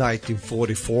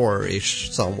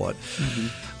 1944-ish, somewhat.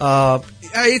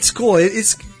 It's cool.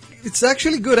 It's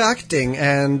actually good acting,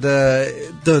 and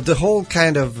the whole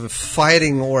kind of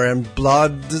fighting or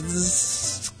blood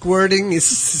squirting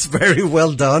is very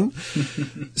well done.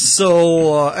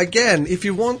 So again, if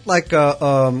you want like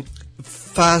a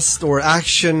fast or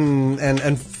action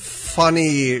and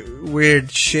funny,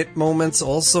 weird shit moments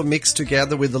also mixed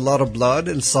together with a lot of blood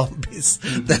and zombies,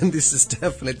 then this is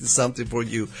definitely something for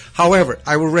you. However,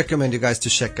 I will recommend you guys to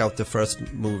check out the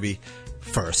first movie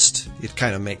first. It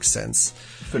kind of makes sense.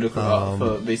 For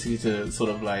basically to sort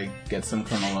of like get some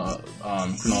chronology.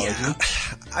 Yeah.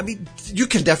 I mean, you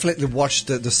can definitely watch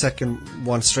the second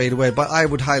one straight away, but I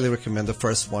would highly recommend the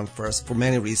first one first for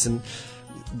many reasons.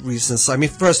 I mean,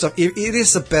 first off, it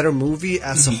is a better movie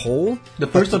as a whole. The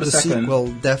first or the second? The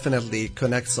sequel definitely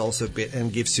connects also a bit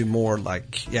and gives you more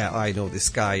like, yeah, I know this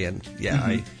guy, and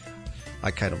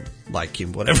I kind of like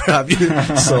him, whatever have you.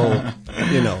 So,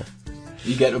 you know.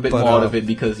 You get a bit more out of it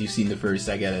because you've seen the first,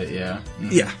 I get it, yeah.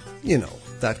 Yeah, you know,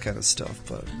 that kind of stuff.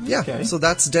 But yeah, so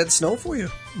that's Dead Snow for you.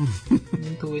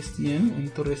 Interesting.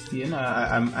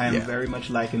 I'm very much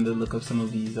liking the look of some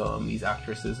of these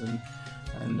actresses and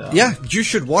yeah, you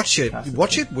should watch it.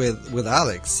 Watch it with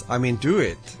Alex. I mean, do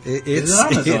it. Is it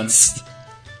on Amazon?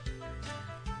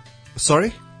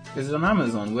 Sorry? Is it on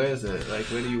Amazon? Where is it? Like,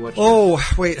 where do you watch it? Oh,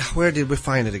 wait, where did we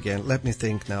find it again? Let me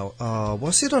think now.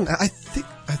 Was it on... I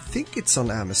think it's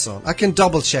on Amazon. I can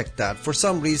double check that. For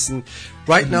some reason,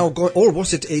 right now... Or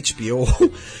was it HBO?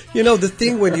 You know, the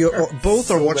thing when you both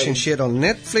are watching shit on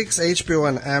Netflix, HBO,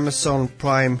 and Amazon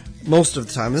Prime most of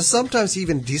the time, and sometimes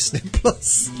even Disney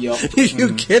Plus. Yep.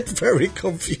 You get very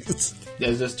confused.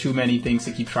 There's just too many things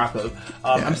to keep track of.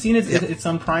 I'm seeing it's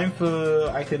on Prime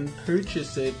for... I can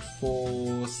purchase it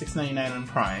for $6.99 on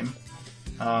Prime.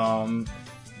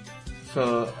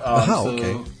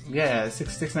 Okay. Yeah,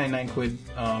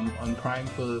 $6.99 on Prime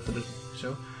for the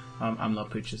show. I'm not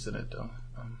purchasing it though.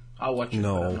 I'll watch it,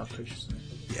 but I'm not purchasing it.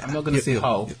 Yeah. I'm not going to say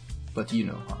how, but you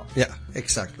know how. Yeah,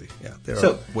 exactly. Yeah, there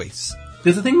are ways.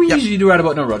 There's a thing we usually do right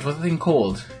about now, Rog. What's the thing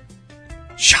called?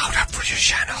 Shout out for your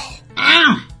channel.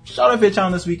 Shout out for your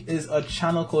channel this week is a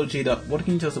channel called J-Dot. What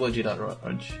can you tell us about J-Dot, Rog?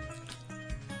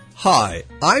 Hi,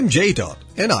 I'm J-Dot,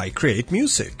 and I create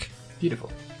music. Beautiful.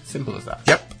 Simple as that.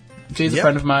 Yep. Jay's a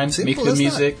friend of mine, makes good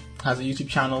music, has a YouTube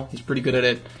channel, he's pretty good at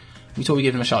it. We thought we'd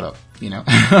give him a shout out, you know?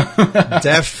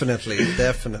 Definitely.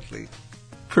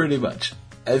 Pretty much.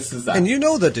 It's just that. And you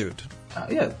know the dude.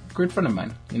 Yeah, great friend of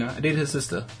mine. You know, I dated his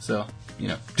sister, so, you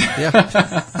know.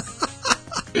 Yeah.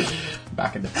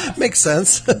 Back in the past. Makes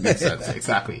sense. Makes sense,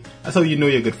 exactly. That's how you know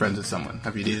you're good friends with someone.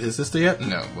 Have you dated his sister yet?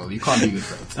 No. Well, you can't be good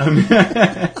friends.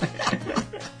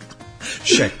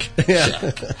 Check.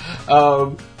 Check.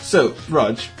 So,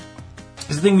 Raj,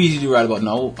 it's the thing we usually do right about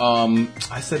now.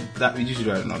 I said that we usually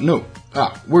do right now. No.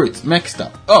 Words mixed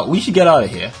up. Oh, we should get out of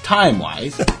here.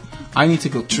 Time-wise. I need to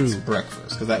go eat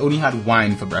breakfast because I only had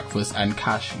wine for breakfast and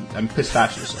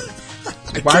pistachios.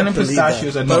 Sorry. Wine and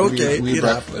pistachios are not real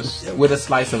breakfast with a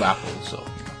slice of apple. So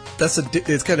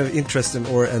it's kind of interesting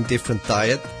and different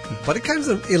diet, but it kind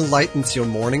of enlightens your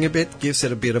morning a bit, gives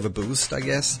it a bit of a boost, I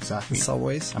guess. Exactly. In some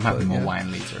ways. I'm having more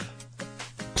wine later.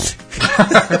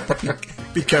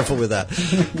 Be careful with that.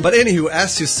 But anywho,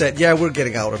 as you said, yeah, we're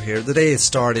getting out of here. The day is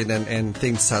starting and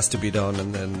things has to be done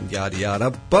and yada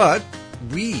yada. But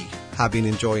we have been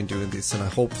enjoying doing this, and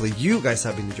hopefully you guys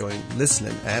have been enjoying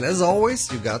listening. And as always,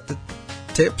 you got the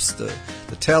tips, the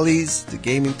tellies, the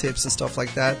gaming tips and stuff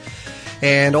like that.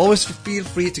 And always feel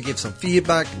free to give some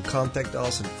feedback and contact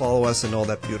us and follow us and all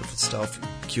that beautiful stuff.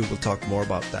 Q will talk more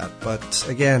about that. But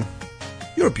again,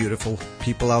 you're beautiful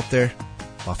people out there.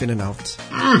 Off in and out.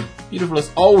 Beautiful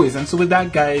as always. And so with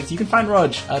that, guys, you can find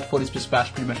Raj at 40 Split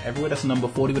Splash pretty much everywhere. That's number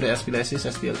 40 with the SPLASH.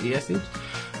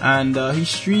 And he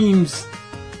streams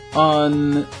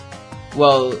on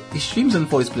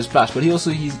 40 Split Splash, but he's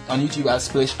on YouTube as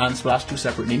Splish and Splash, 2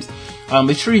 separate names.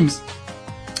 He streams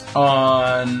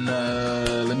on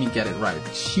let me get it right,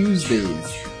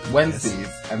 Tuesdays, Wednesdays,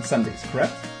 and Sundays,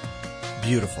 correct?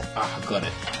 Beautiful. Got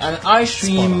it. And I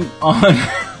stream on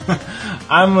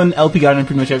I'm on LP Guardian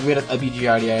pretty much everywhere. That's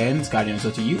LPGRDIN, it's Guardian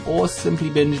SOTU, or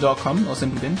simplybinge.com, or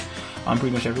simplybinge. I'm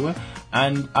pretty much everywhere.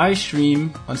 And I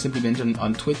stream on Simply Binge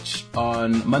on Twitch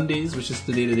on Mondays, which is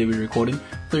the day we're recording,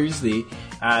 Thursday,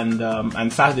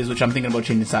 and Saturdays, which I'm thinking about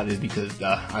changing Saturdays because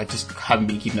I just haven't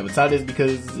been keeping up with Saturdays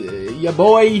because your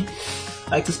boy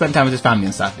likes to spend time with his family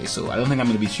on Saturdays, so I don't think I'm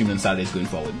going to be streaming on Saturdays going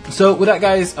forward. So with that,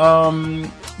 guys,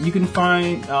 you can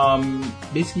find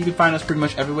us pretty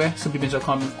much everywhere.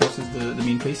 SimplyBinge.com, of course, is the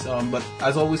main place. But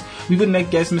as always, we wouldn't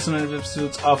like guys miss on any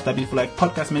episodes of That Beautiful Life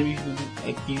podcast. Many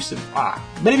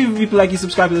people like you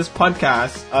subscribe to this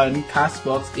podcast on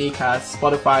Castbox, Acast,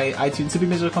 Spotify, iTunes,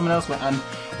 SimplyBinge.com, and elsewhere. And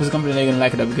with a company they're going to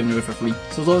like it, that we're giving it away for free.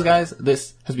 So as always, guys,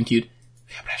 this has been Cued.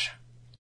 For your pleasure.